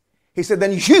forgiveness, he said,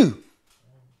 then you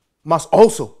must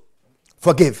also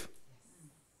forgive.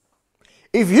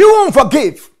 If you won't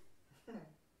forgive,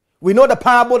 we know the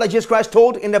parable that Jesus Christ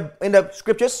told in the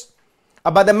scriptures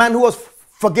about the man who was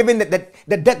forgiving the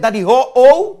debt that he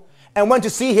owed and went to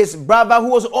see his brother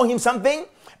who was owing him something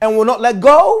and will not let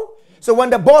go. So when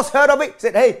the boss heard of it,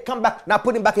 said, hey, come back, now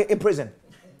put him back in prison.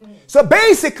 So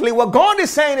basically what God is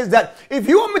saying is that if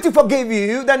you want me to forgive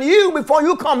you, then you, before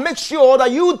you come, make sure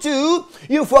that you too,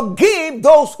 you forgive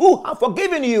those who have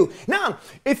forgiven you. Now,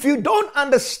 if you don't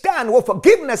understand what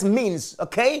forgiveness means,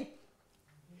 okay,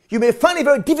 you may find it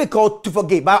very difficult to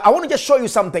forgive. But I want to just show you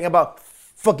something about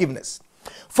forgiveness.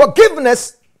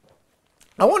 Forgiveness,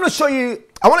 I want to show you,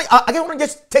 I want to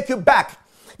just take you back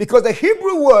because the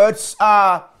Hebrew words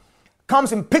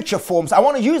comes in picture forms. I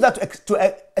want to use that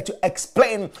to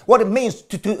explain what it means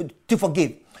to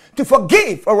forgive. To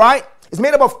forgive, all right, is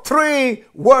made up of 3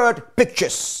 word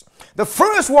pictures. The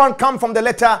first one comes from the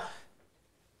letter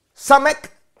Samek,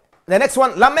 the next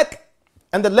one Lamek,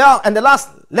 and the last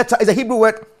letter is a Hebrew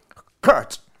word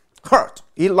hurt.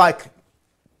 You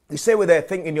say with a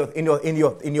thing in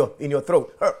your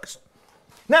throat, hurts.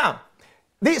 Now,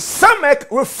 the Samek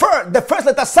the first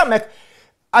letter Samek.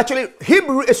 Actually,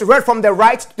 Hebrew is read from the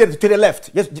right to the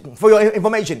left, just for your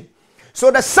information.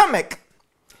 So the Samek,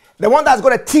 the one that's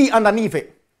got a T underneath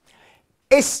it,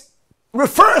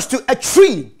 refers to a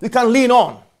tree you can lean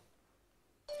on.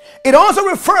 It also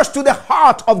refers to the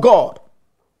heart of God.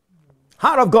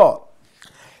 Heart of God.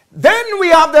 Then we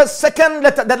have the second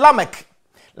letter, the Lamek.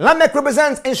 Lamek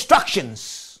represents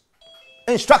instructions.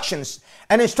 Instructions.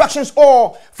 And instructions,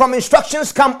 or from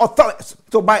instructions come authority.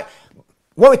 So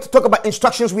when we talk about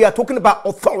instructions, we are talking about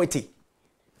authority.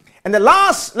 And the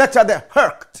last letter, the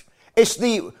Hurt,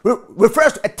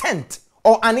 refers to a tent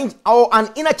or an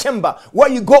inner chamber where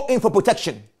you go in for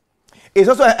protection. It's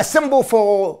also a symbol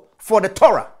for the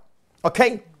Torah.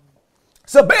 Okay?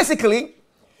 So basically,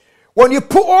 when you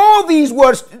put all these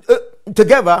words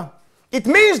together, it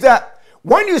means that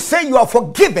when you say you are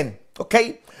forgiven,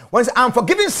 okay? When I'm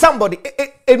forgiving somebody,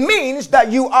 it means that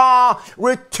you are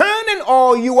returning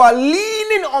or you are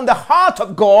leaning on the heart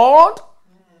of God,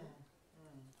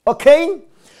 okay,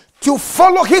 to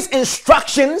follow his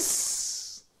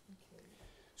instructions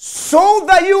so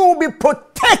that you will be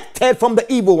protected from the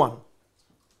evil one.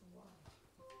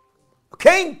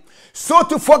 Okay? So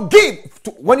to forgive,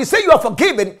 when you say you are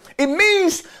forgiven, it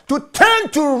means to turn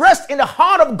to rest in the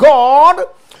heart of God,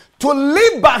 to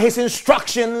live by his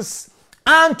instructions,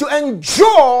 and to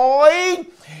enjoy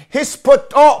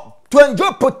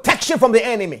protection from the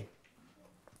enemy.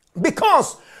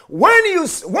 Because when you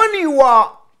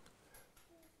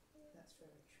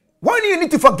need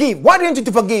to forgive, why do you need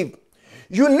to forgive?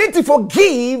 You need to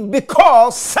forgive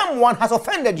because someone has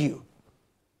offended you.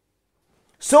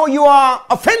 So you are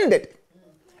offended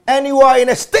and you are in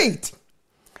a state.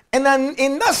 And then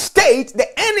in that state, the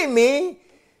enemy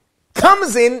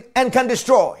comes in and can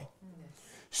destroy.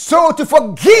 So to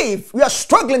forgive, we are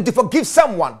struggling to forgive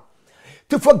someone.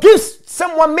 To forgive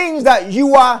someone means that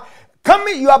you are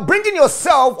bringing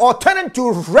yourself or turning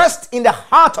to rest in the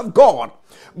heart of God.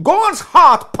 God's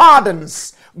heart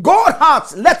pardons. God's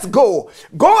heart lets go.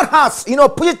 God's heart,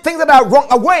 pushes things that are wrong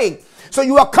away. So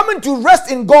you are coming to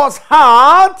rest in God's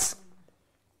heart.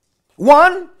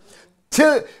 1,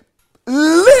 to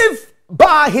live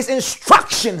by his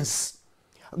instructions.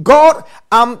 God,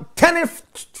 I'm turning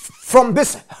from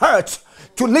this hurt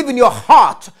to live in your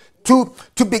heart, to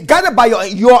be guided by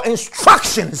your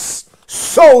instructions.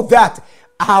 so that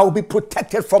I'll be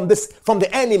protected from the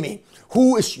enemy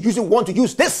who is usually want to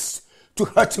use this to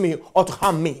hurt me or to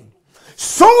harm me.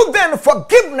 So then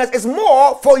forgiveness is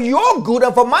more for your good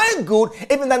and for my good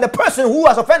even than the person who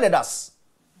has offended us.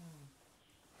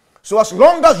 So as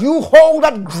long as you hold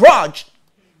that grudge,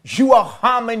 you are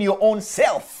harming your own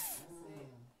self.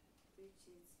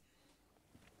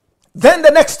 Then the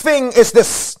next thing is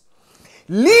this.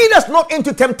 Lead us not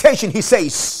into temptation, he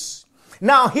says.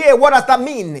 Now here, what does that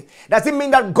mean? Does it mean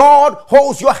that God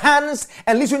holds your hands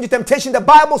and leads you into temptation? The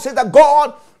Bible says that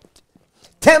God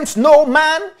tempts no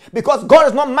man because God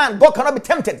is not man. God cannot be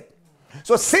tempted.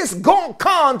 So since God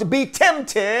can't be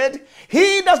tempted,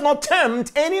 he does not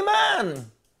tempt any man.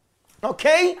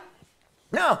 Okay?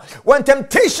 Now, when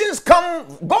temptations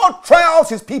come, God trials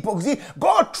his people. See,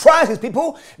 God tries his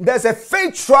people. There's a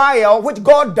faith trial which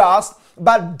God does,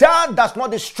 but that does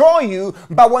not destroy you.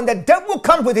 But when the devil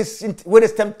comes with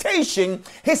his temptation,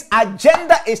 his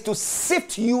agenda is to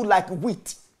sift you like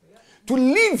wheat, to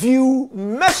leave you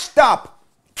messed up,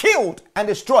 killed, and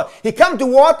destroyed. He comes to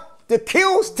what? To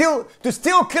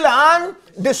steal, kill, and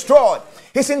destroy.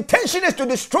 His intention is to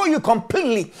destroy you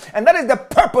completely. And that is the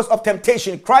purpose of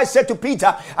temptation. Christ said to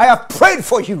Peter, I have prayed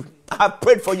for you. I have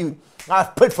prayed for you. I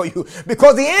have prayed for you.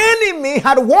 Because the enemy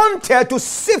had wanted to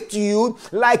sift you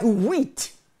like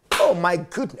wheat. Oh my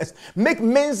goodness. Make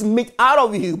men's meat out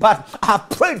of you. But I have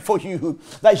prayed for you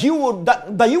that you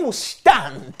will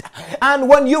stand. And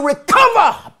when you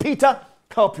recover, Peter,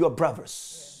 help your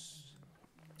brothers.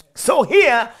 So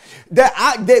here,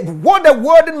 what the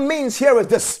word means here is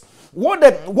this.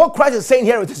 What Christ is saying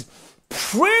here is this.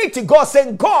 Pray to God,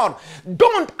 saying, God,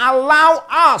 don't allow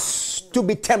us to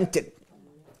be tempted.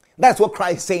 That's what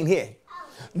Christ is saying here.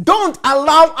 Don't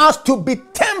allow us to be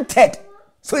tempted.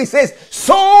 So he says,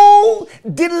 so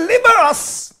deliver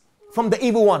us from the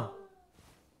evil one.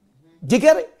 Do you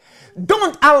get it?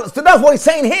 So that's what he's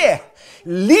saying here.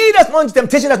 Lead us not into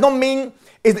temptation does not mean,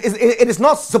 it is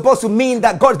not supposed to mean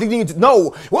that God is leading you to. No.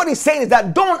 What he's saying is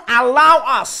that don't allow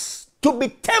us to be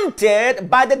tempted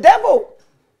by the devil,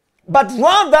 but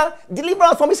rather deliver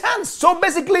us from his hands. So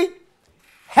basically,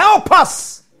 help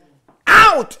us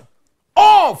out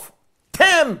of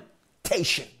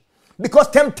temptation.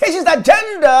 Because temptation's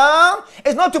agenda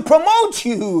is not to promote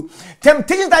you.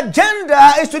 Temptation's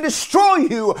agenda is to destroy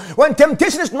you. When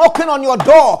temptation is knocking on your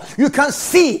door, you can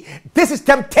see this is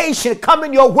temptation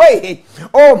coming your way.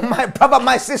 Oh, my brother,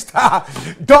 my sister,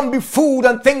 don't be fooled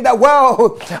and think that,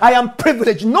 well, I am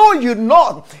privileged. No, you're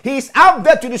not. He's out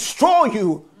there to destroy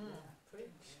you.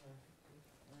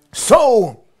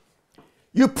 So,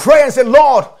 you pray and say,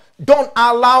 Lord, don't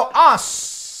allow us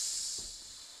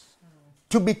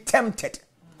to be tempted,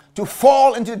 to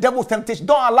fall into the devil's temptation.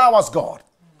 Don't allow us, God.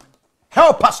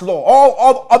 Help us, Lord.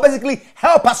 Or basically,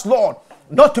 help us, Lord,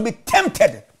 not to be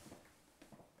tempted.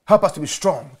 Help us to be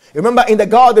strong. Remember in the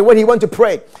garden when he went to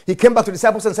pray, he came back to the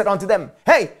disciples and said unto them,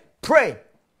 hey, pray,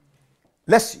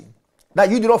 lest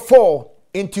that you do not fall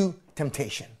into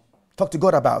temptation. Talk to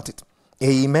God about it.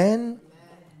 Amen.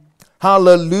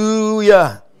 Hallelujah.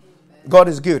 Amen. God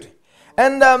is good.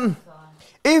 And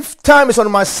if time is on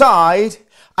my side,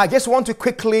 I just want to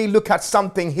quickly look at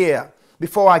something here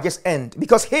before I just end.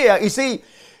 Because here, you see,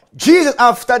 Jesus,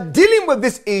 after dealing with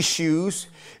these issues,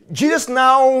 Jesus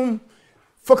now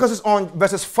focuses on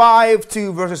verses 5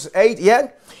 to verses 8. Yeah,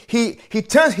 he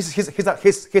turns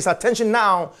his attention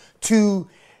now to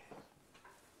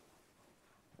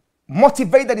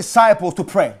motivate the disciples to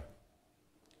pray.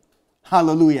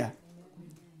 Hallelujah.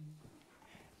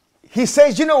 He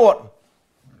says, you know what?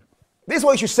 This is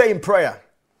what you should say in prayer.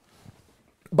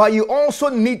 But you also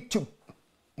need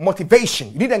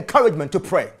motivation. You need encouragement to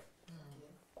pray.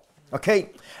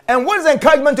 Okay? And what is the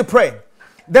encouragement to pray?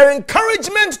 The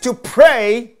encouragement to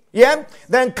pray, yeah?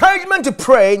 The encouragement to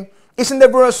pray is in the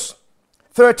verse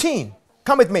 13.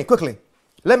 Come with me quickly.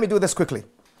 Let me do this quickly.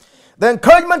 The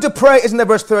encouragement to pray is in the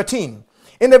verse 13.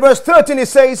 In the verse 13 it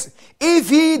says, if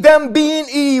ye then being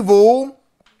evil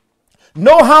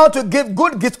know how to give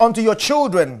good gifts unto your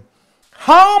children,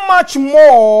 how much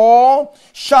more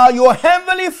shall your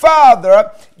heavenly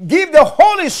Father give the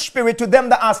Holy Spirit to them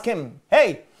that ask him?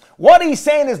 Hey, what he's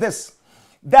saying is this,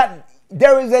 that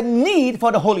there is a need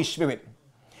for the Holy Spirit.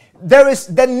 There is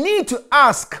the need to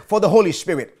ask for the Holy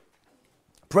Spirit.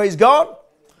 Praise God.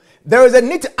 There is a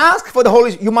need to ask for the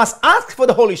Holy Spirit. You must ask for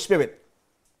the Holy Spirit.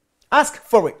 Ask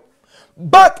for it.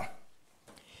 But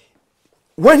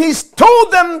when he's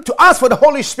told them to ask for the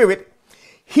Holy Spirit,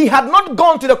 he had not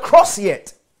gone to the cross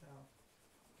yet.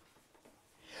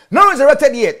 Not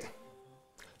resurrected yet.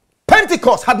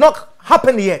 Pentecost had not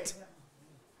happened yet.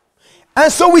 And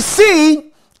so we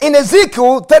see in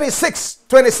Ezekiel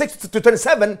 36:26 to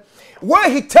 27,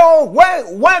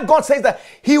 where God says that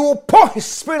he will pour his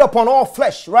spirit upon all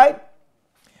flesh, right?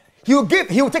 He will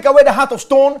take away the heart of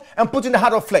stone and put in the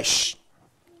heart of flesh.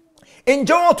 In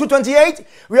Joel 2:28,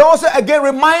 we are also again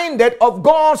reminded of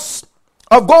God's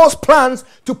plans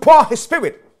to pour his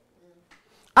spirit.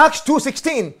 Acts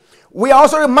 2:16, we are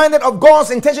also reminded of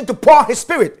God's intention to pour his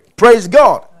spirit. Praise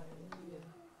God.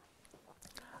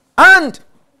 And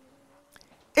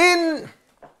in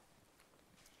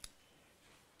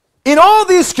all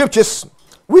these scriptures,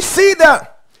 we see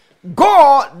that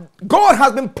God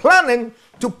has been planning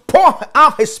to pour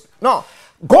out his, no,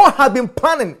 God has been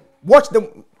planning, watch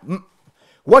the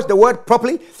word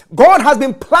properly. God has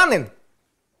been planning.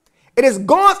 It is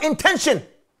God's intention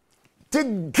to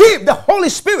give the Holy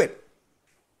Spirit.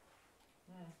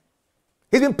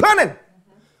 He's been planning.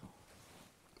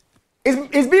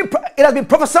 It has been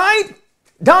prophesied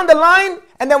down the line,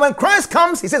 and then when Christ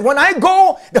comes, he says, when I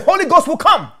go, the Holy Ghost will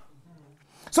come.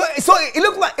 So it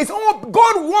looks like it's all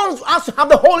God wants us to have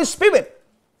the Holy Spirit.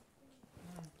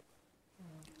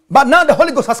 But now the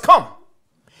Holy Ghost has come.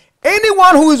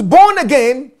 Anyone who is born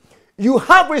again, you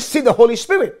have received the Holy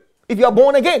Spirit if you are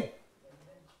born again.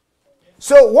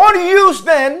 So what use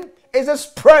then is this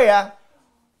prayer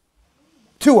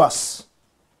to us?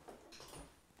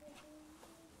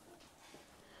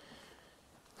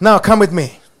 Now come with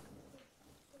me.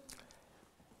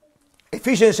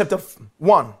 Ephesians chapter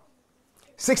 1,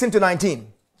 16 to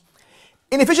 19.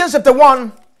 In Ephesians chapter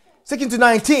 1, 16 to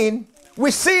 19,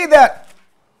 we see that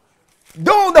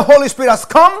though the Holy Spirit has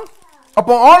come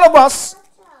upon all of us,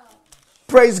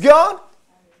 praise God.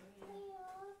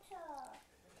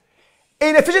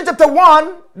 In Ephesians chapter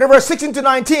 1, the verse 16 to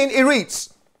 19, it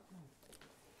reads,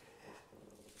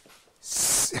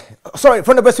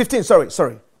 from the verse 15,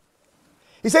 sorry.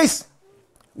 He says,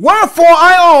 wherefore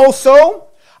I also,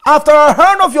 after I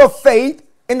heard of your faith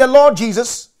in the Lord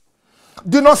Jesus,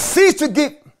 do not cease to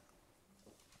give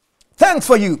thanks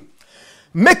for you,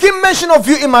 making mention of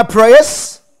you in my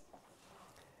prayers,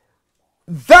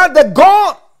 that the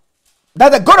God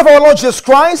of our Lord Jesus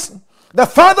Christ, the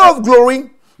Father of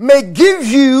glory, may give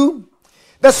you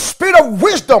the spirit of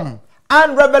wisdom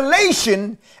and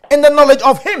revelation in the knowledge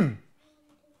of him.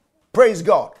 Praise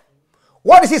God.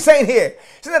 What is he saying here?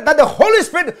 He said that the Holy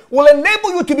Spirit will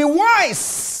enable you to be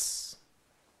wise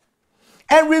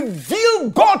and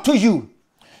reveal God to you.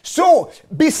 So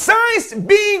besides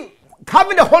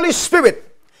having the Holy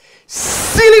Spirit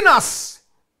sealing us,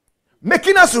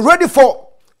 making us ready for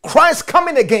Christ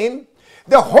coming again,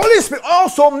 the Holy Spirit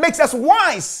also makes us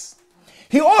wise.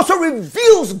 He also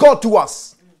reveals God to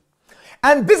us.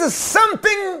 And this is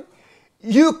something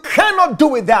you cannot do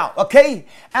without, okay?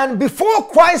 And before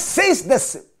Christ says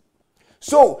this,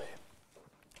 so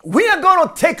we are going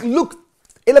to take Luke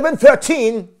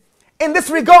 11:13 in this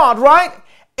regard, right?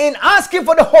 In asking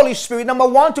for the Holy Spirit, number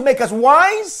one, to make us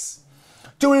wise,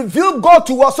 to reveal God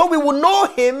to us so we will know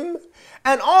him.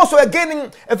 And also again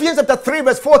in Ephesians chapter 3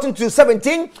 verse 14 to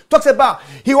 17 talks about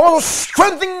he also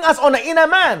strengthening us on the inner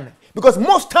man. Because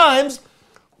most times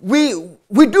we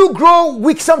do grow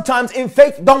weak sometimes in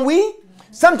faith, don't we?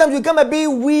 Sometimes you can be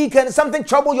weak and something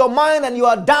trouble your mind and you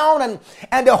are down,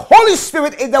 and the Holy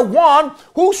Spirit is the one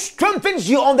who strengthens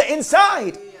you on the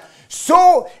inside.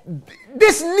 So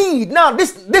this need, now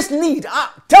this need,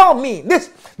 tell me,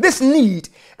 this need,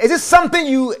 is it something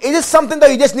that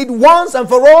you just need once and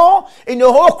for all in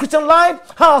your whole Christian life?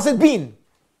 How has it been?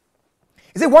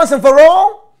 Is it once and for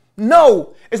all?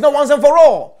 No, it's not once and for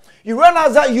all. You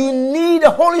realize that you need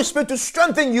the Holy Spirit to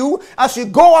strengthen you as you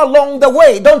go along the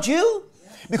way, don't you?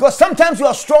 Because sometimes you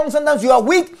are strong, sometimes you are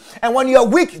weak, and when you are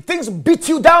weak, things beat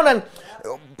you down, and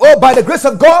by the grace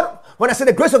of God, when I say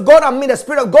the grace of God, I mean the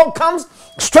Spirit of God comes,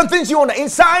 strengthens you on the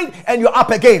inside, and you're up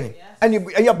again, and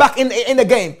you're back in the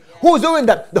game. Who's doing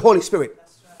that? The Holy Spirit.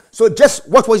 So just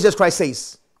what Jesus Christ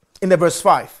says in the verse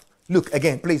 5. Luke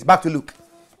again, please, back to Luke.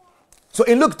 So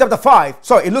in Luke chapter 5,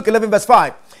 in Luke 11 verse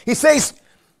 5, he says,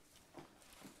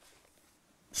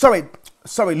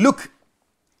 Luke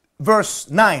verse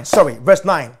 9,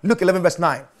 Luke 11 verse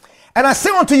 9. And I say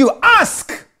unto you,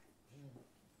 ask,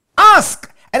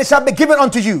 and it shall be given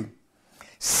unto you.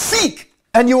 Seek,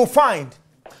 and you will find.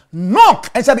 Knock,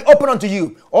 and it shall be opened unto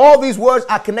you. All these words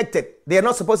are connected. They are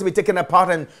not supposed to be taken apart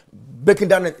and breaking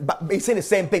down, but it's saying the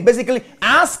same thing. Basically,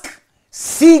 ask,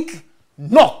 seek,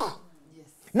 knock. Yes.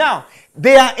 Now,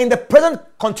 they are in the present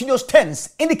continuous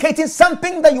tense, indicating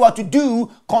something that you are to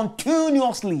do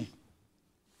continuously.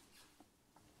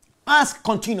 Ask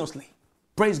continuously.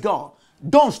 Praise God.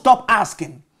 Don't stop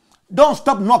asking. Don't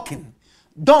stop knocking.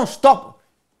 Don't stop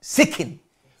seeking.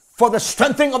 for the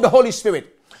strengthening of the Holy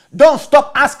Spirit. Don't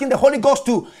stop asking the Holy Ghost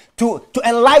to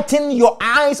enlighten your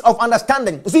eyes of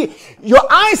understanding. You see, your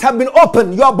eyes have been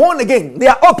opened. You are born again. They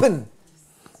are open.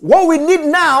 What we need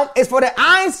now is for the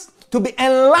eyes to be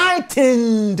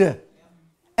enlightened.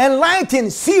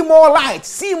 Enlightened. See more light.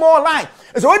 See more light.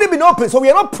 It's already been opened. So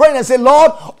we are not praying and say,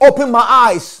 Lord, open my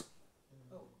eyes.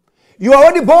 You are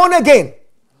already born again.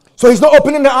 So he's not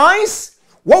opening the eyes.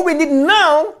 What we need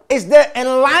now is the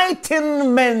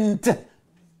enlightenment.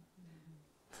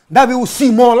 That we will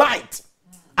see more light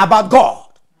about God.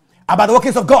 About the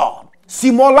workings of God.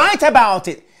 See more light about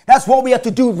it. That's what we have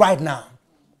to do right now.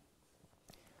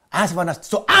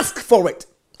 So ask for it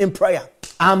in prayer.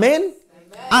 Amen? Amen.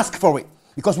 Ask for it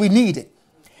because we need it.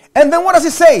 And then what does he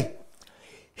say?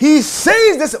 He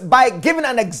says this by giving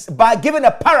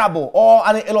a parable or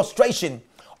an illustration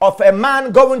of a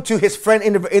man going to his friend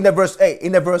in the verse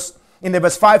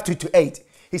 5 to 8.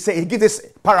 He gives this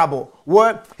parable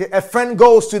where a friend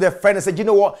goes to their friend and says, you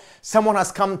know what? Someone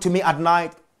has come to me at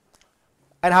night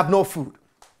and have no food.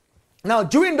 Now,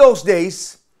 during those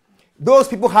days, those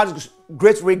people had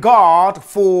great regard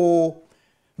for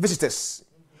visitors.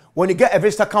 When you get a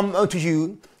visitor come to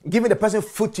you, giving the person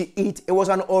food to eat, it was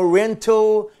an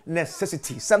oriental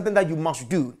necessity, something that you must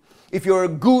do. If you're a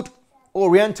good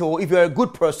oriental, if you're a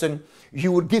good person,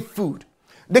 you would give food.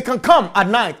 They can come at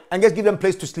night and just give them a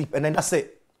place to sleep, and then that's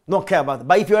it. Don't care about it.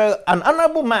 But if you're an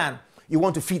honorable man, you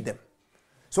want to feed them.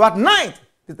 So at night,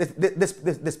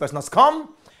 this person has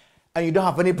come, and you don't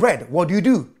have any bread. What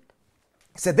do?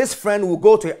 He said this friend will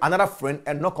go to another friend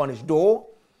and knock on his door.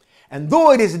 And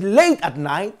though it is late at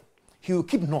night, he will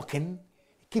keep knocking,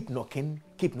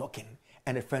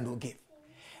 and the friend will give.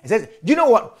 He says, you know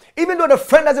what? Even though the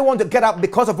friend doesn't want to get up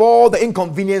because of all the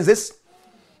inconveniences,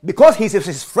 because he's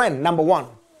his friend, number one,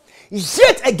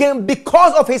 yet again,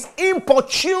 because of his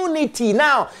importunity.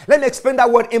 Now, let me explain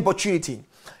that word importunity.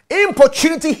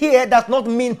 Importunity here does not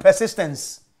mean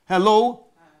persistence. Hello?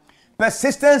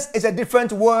 Persistence is a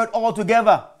different word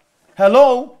altogether.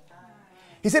 Hello?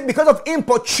 He said because of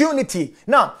importunity.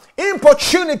 Now,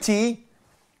 importunity,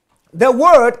 the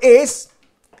word is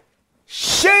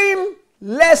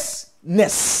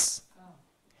shamelessness.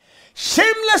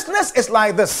 Shamelessness is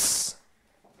like this.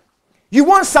 You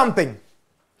want something,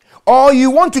 or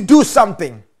you want to do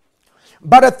something,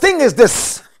 but the thing is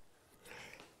this: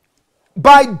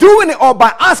 by doing it or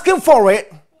by asking for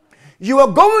it, you are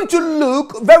going to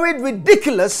look very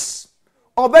ridiculous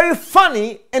or very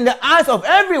funny in the eyes of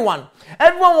everyone.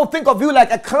 Everyone will think of you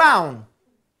like a clown.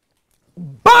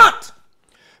 But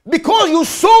because you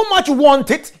so much want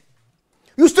it,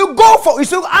 you still go for it, you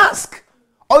still ask,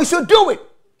 or you still do it.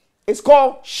 It's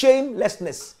called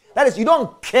shamelessness. That is, you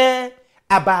don't care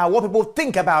about what people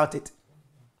think about it.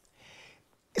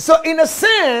 So in a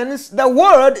sense, the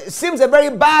word seems a very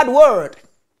bad word.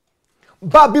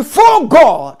 But before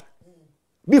God,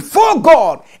 in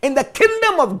the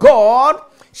kingdom of God,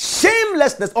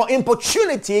 shamelessness or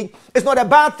importunity is not a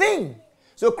bad thing.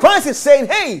 So Christ is saying,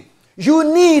 hey, you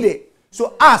need it,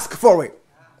 so ask for it.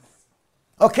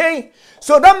 Okay?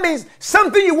 So that means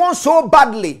something you want so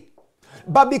badly,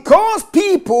 but because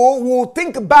people will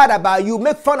think bad about you,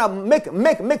 make fun of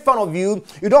you,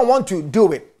 you don't want to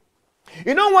do it.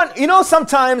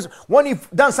 Sometimes when you've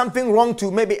done something wrong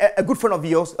to maybe a good friend of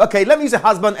yours, okay, let me use a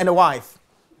husband and a wife.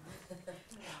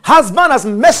 Husband has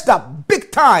messed up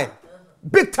big time,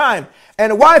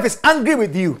 and the wife is angry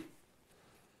with you.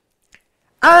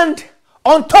 And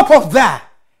on top of that,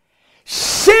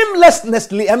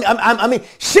 shamelessly,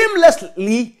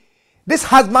 this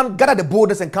husband gather the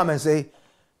boldness and come and say,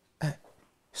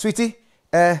 sweetie,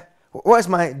 where's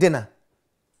my dinner?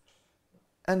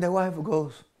 And the wife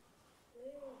goes,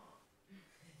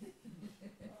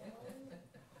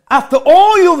 after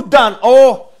all you've done,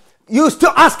 or you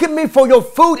still asking me for your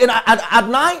food at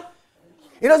night?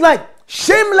 It's like,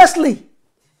 shamelessly.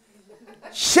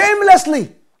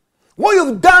 What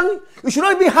you've done, you should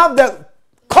not even have the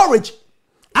courage.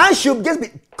 I should just be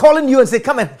calling you and say,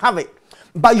 come and have it.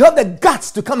 But you have the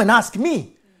guts to come and ask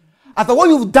me. After what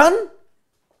you've done,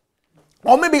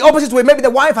 or maybe opposite way, maybe the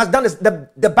wife has done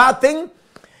the bad thing,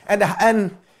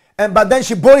 but then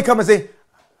she boldly come and say,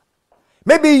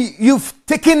 maybe you've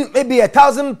taken maybe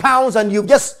 £1,000 and you've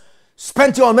just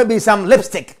spent it on maybe some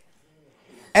lipstick,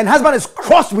 and husband is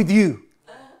cross with you,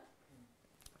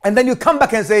 and then you come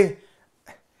back and say,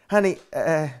 honey,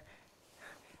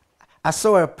 I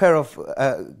saw a pair of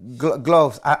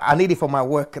gloves. I need it for my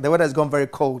work. The weather has gone very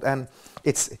cold, and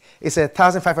it's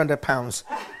 £1,500.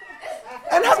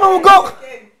 And husband will go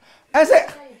and say,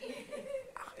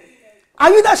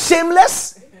 are you that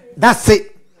shameless? That's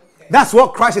it. That's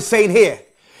what Christ is saying here.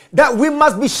 that we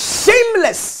must be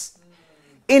shameless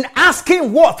in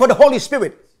asking what? For the Holy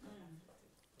Spirit.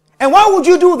 And why would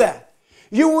you do that?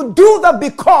 You would do that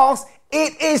because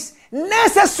it is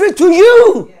necessary to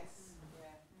you.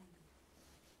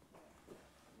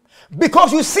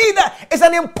 Because you see that it's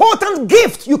an important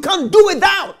gift you can't do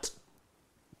without.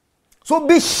 So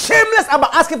be shameless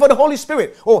about asking for the Holy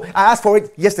Spirit. Oh, I asked for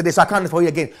it yesterday, so I can't ask for it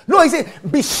again. No, he said,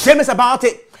 be shameless about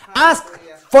it. Ask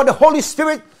for the Holy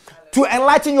Spirit to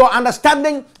enlighten your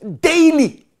understanding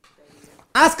daily.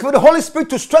 Ask for the Holy Spirit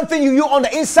to strengthen you on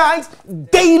the inside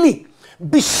daily.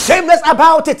 Be shameless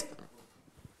about it.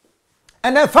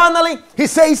 And then finally, he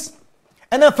says,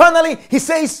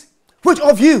 which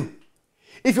of you,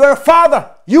 if you're a father,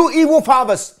 you evil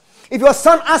fathers, if your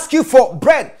son asks you for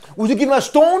bread, would you give him a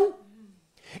stone?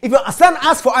 If your son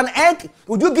asks for an egg,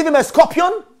 would you give him a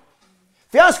scorpion?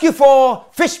 If he asks you for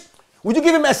fish, would you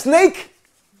give him a snake?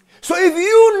 So if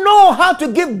you know how to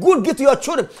give good gift to your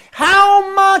children,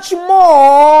 how much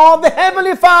more the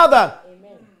Heavenly Father?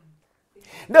 Amen.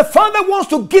 The Father wants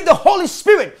to give the Holy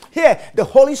Spirit. Here, the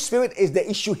Holy Spirit is the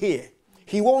issue here.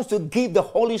 He wants to give the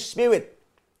Holy Spirit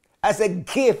as a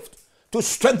gift to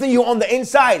strengthen you on the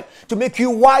inside, to make you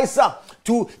wiser,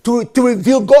 to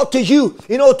reveal God to you,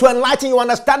 to enlighten your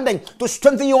understanding, to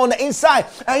strengthen you on the inside.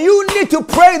 And you need to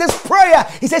pray this prayer.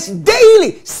 He says,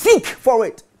 daily seek for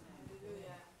it.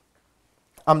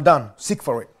 I'm done. Seek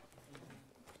for it.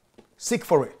 Seek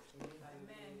for it.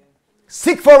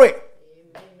 Seek for it.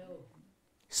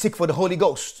 Seek for the Holy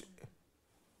Ghost.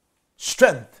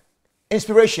 Strength,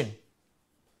 inspiration,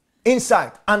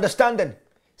 insight, understanding.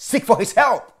 Seek for His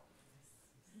help.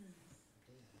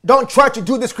 Don't try to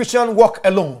do this Christian walk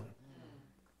alone.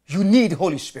 You need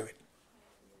Holy Spirit.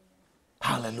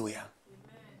 Hallelujah.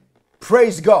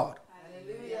 Praise God.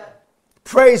 Hallelujah.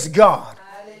 Praise God.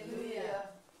 Hallelujah.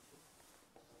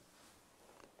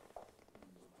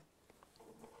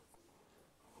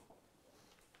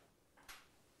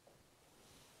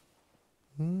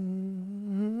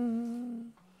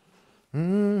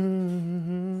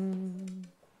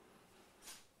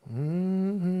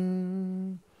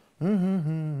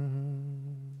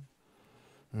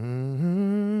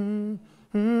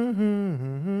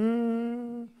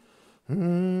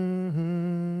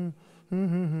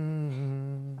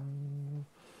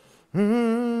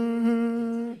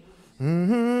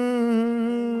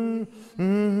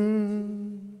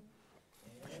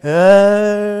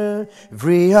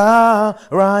 Every hour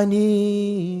I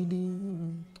need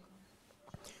Thee.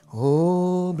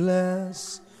 Oh,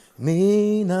 bless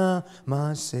me now,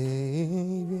 my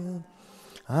Savior.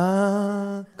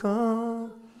 I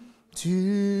come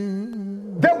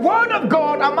to. The Word of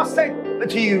God, I must say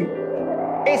to you,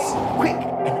 is quick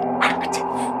and active.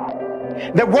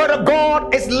 The Word of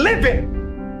God is living.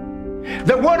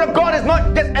 The Word of God is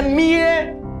not just a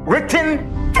mere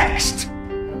written text.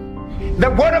 The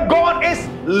Word of God is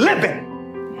living.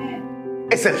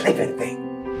 It's a living thing.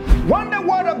 When the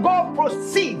Word of God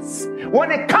proceeds,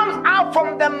 when it comes out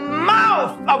from the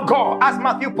mouth of God, as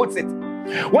Matthew puts it,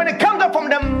 when it comes out from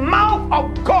the mouth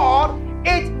of God,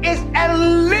 it is a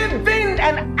living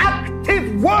and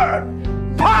active word,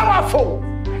 powerful,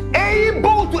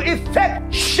 able to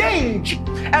effect change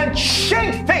and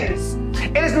change things.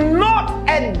 It is not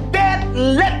a dead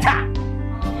letter.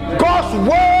 God's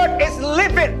word is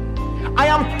living. I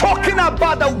am talking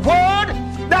about the word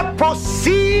that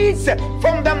proceeds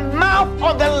from the mouth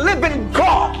of the living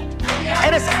God.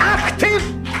 It is active,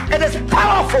 it is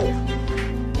powerful,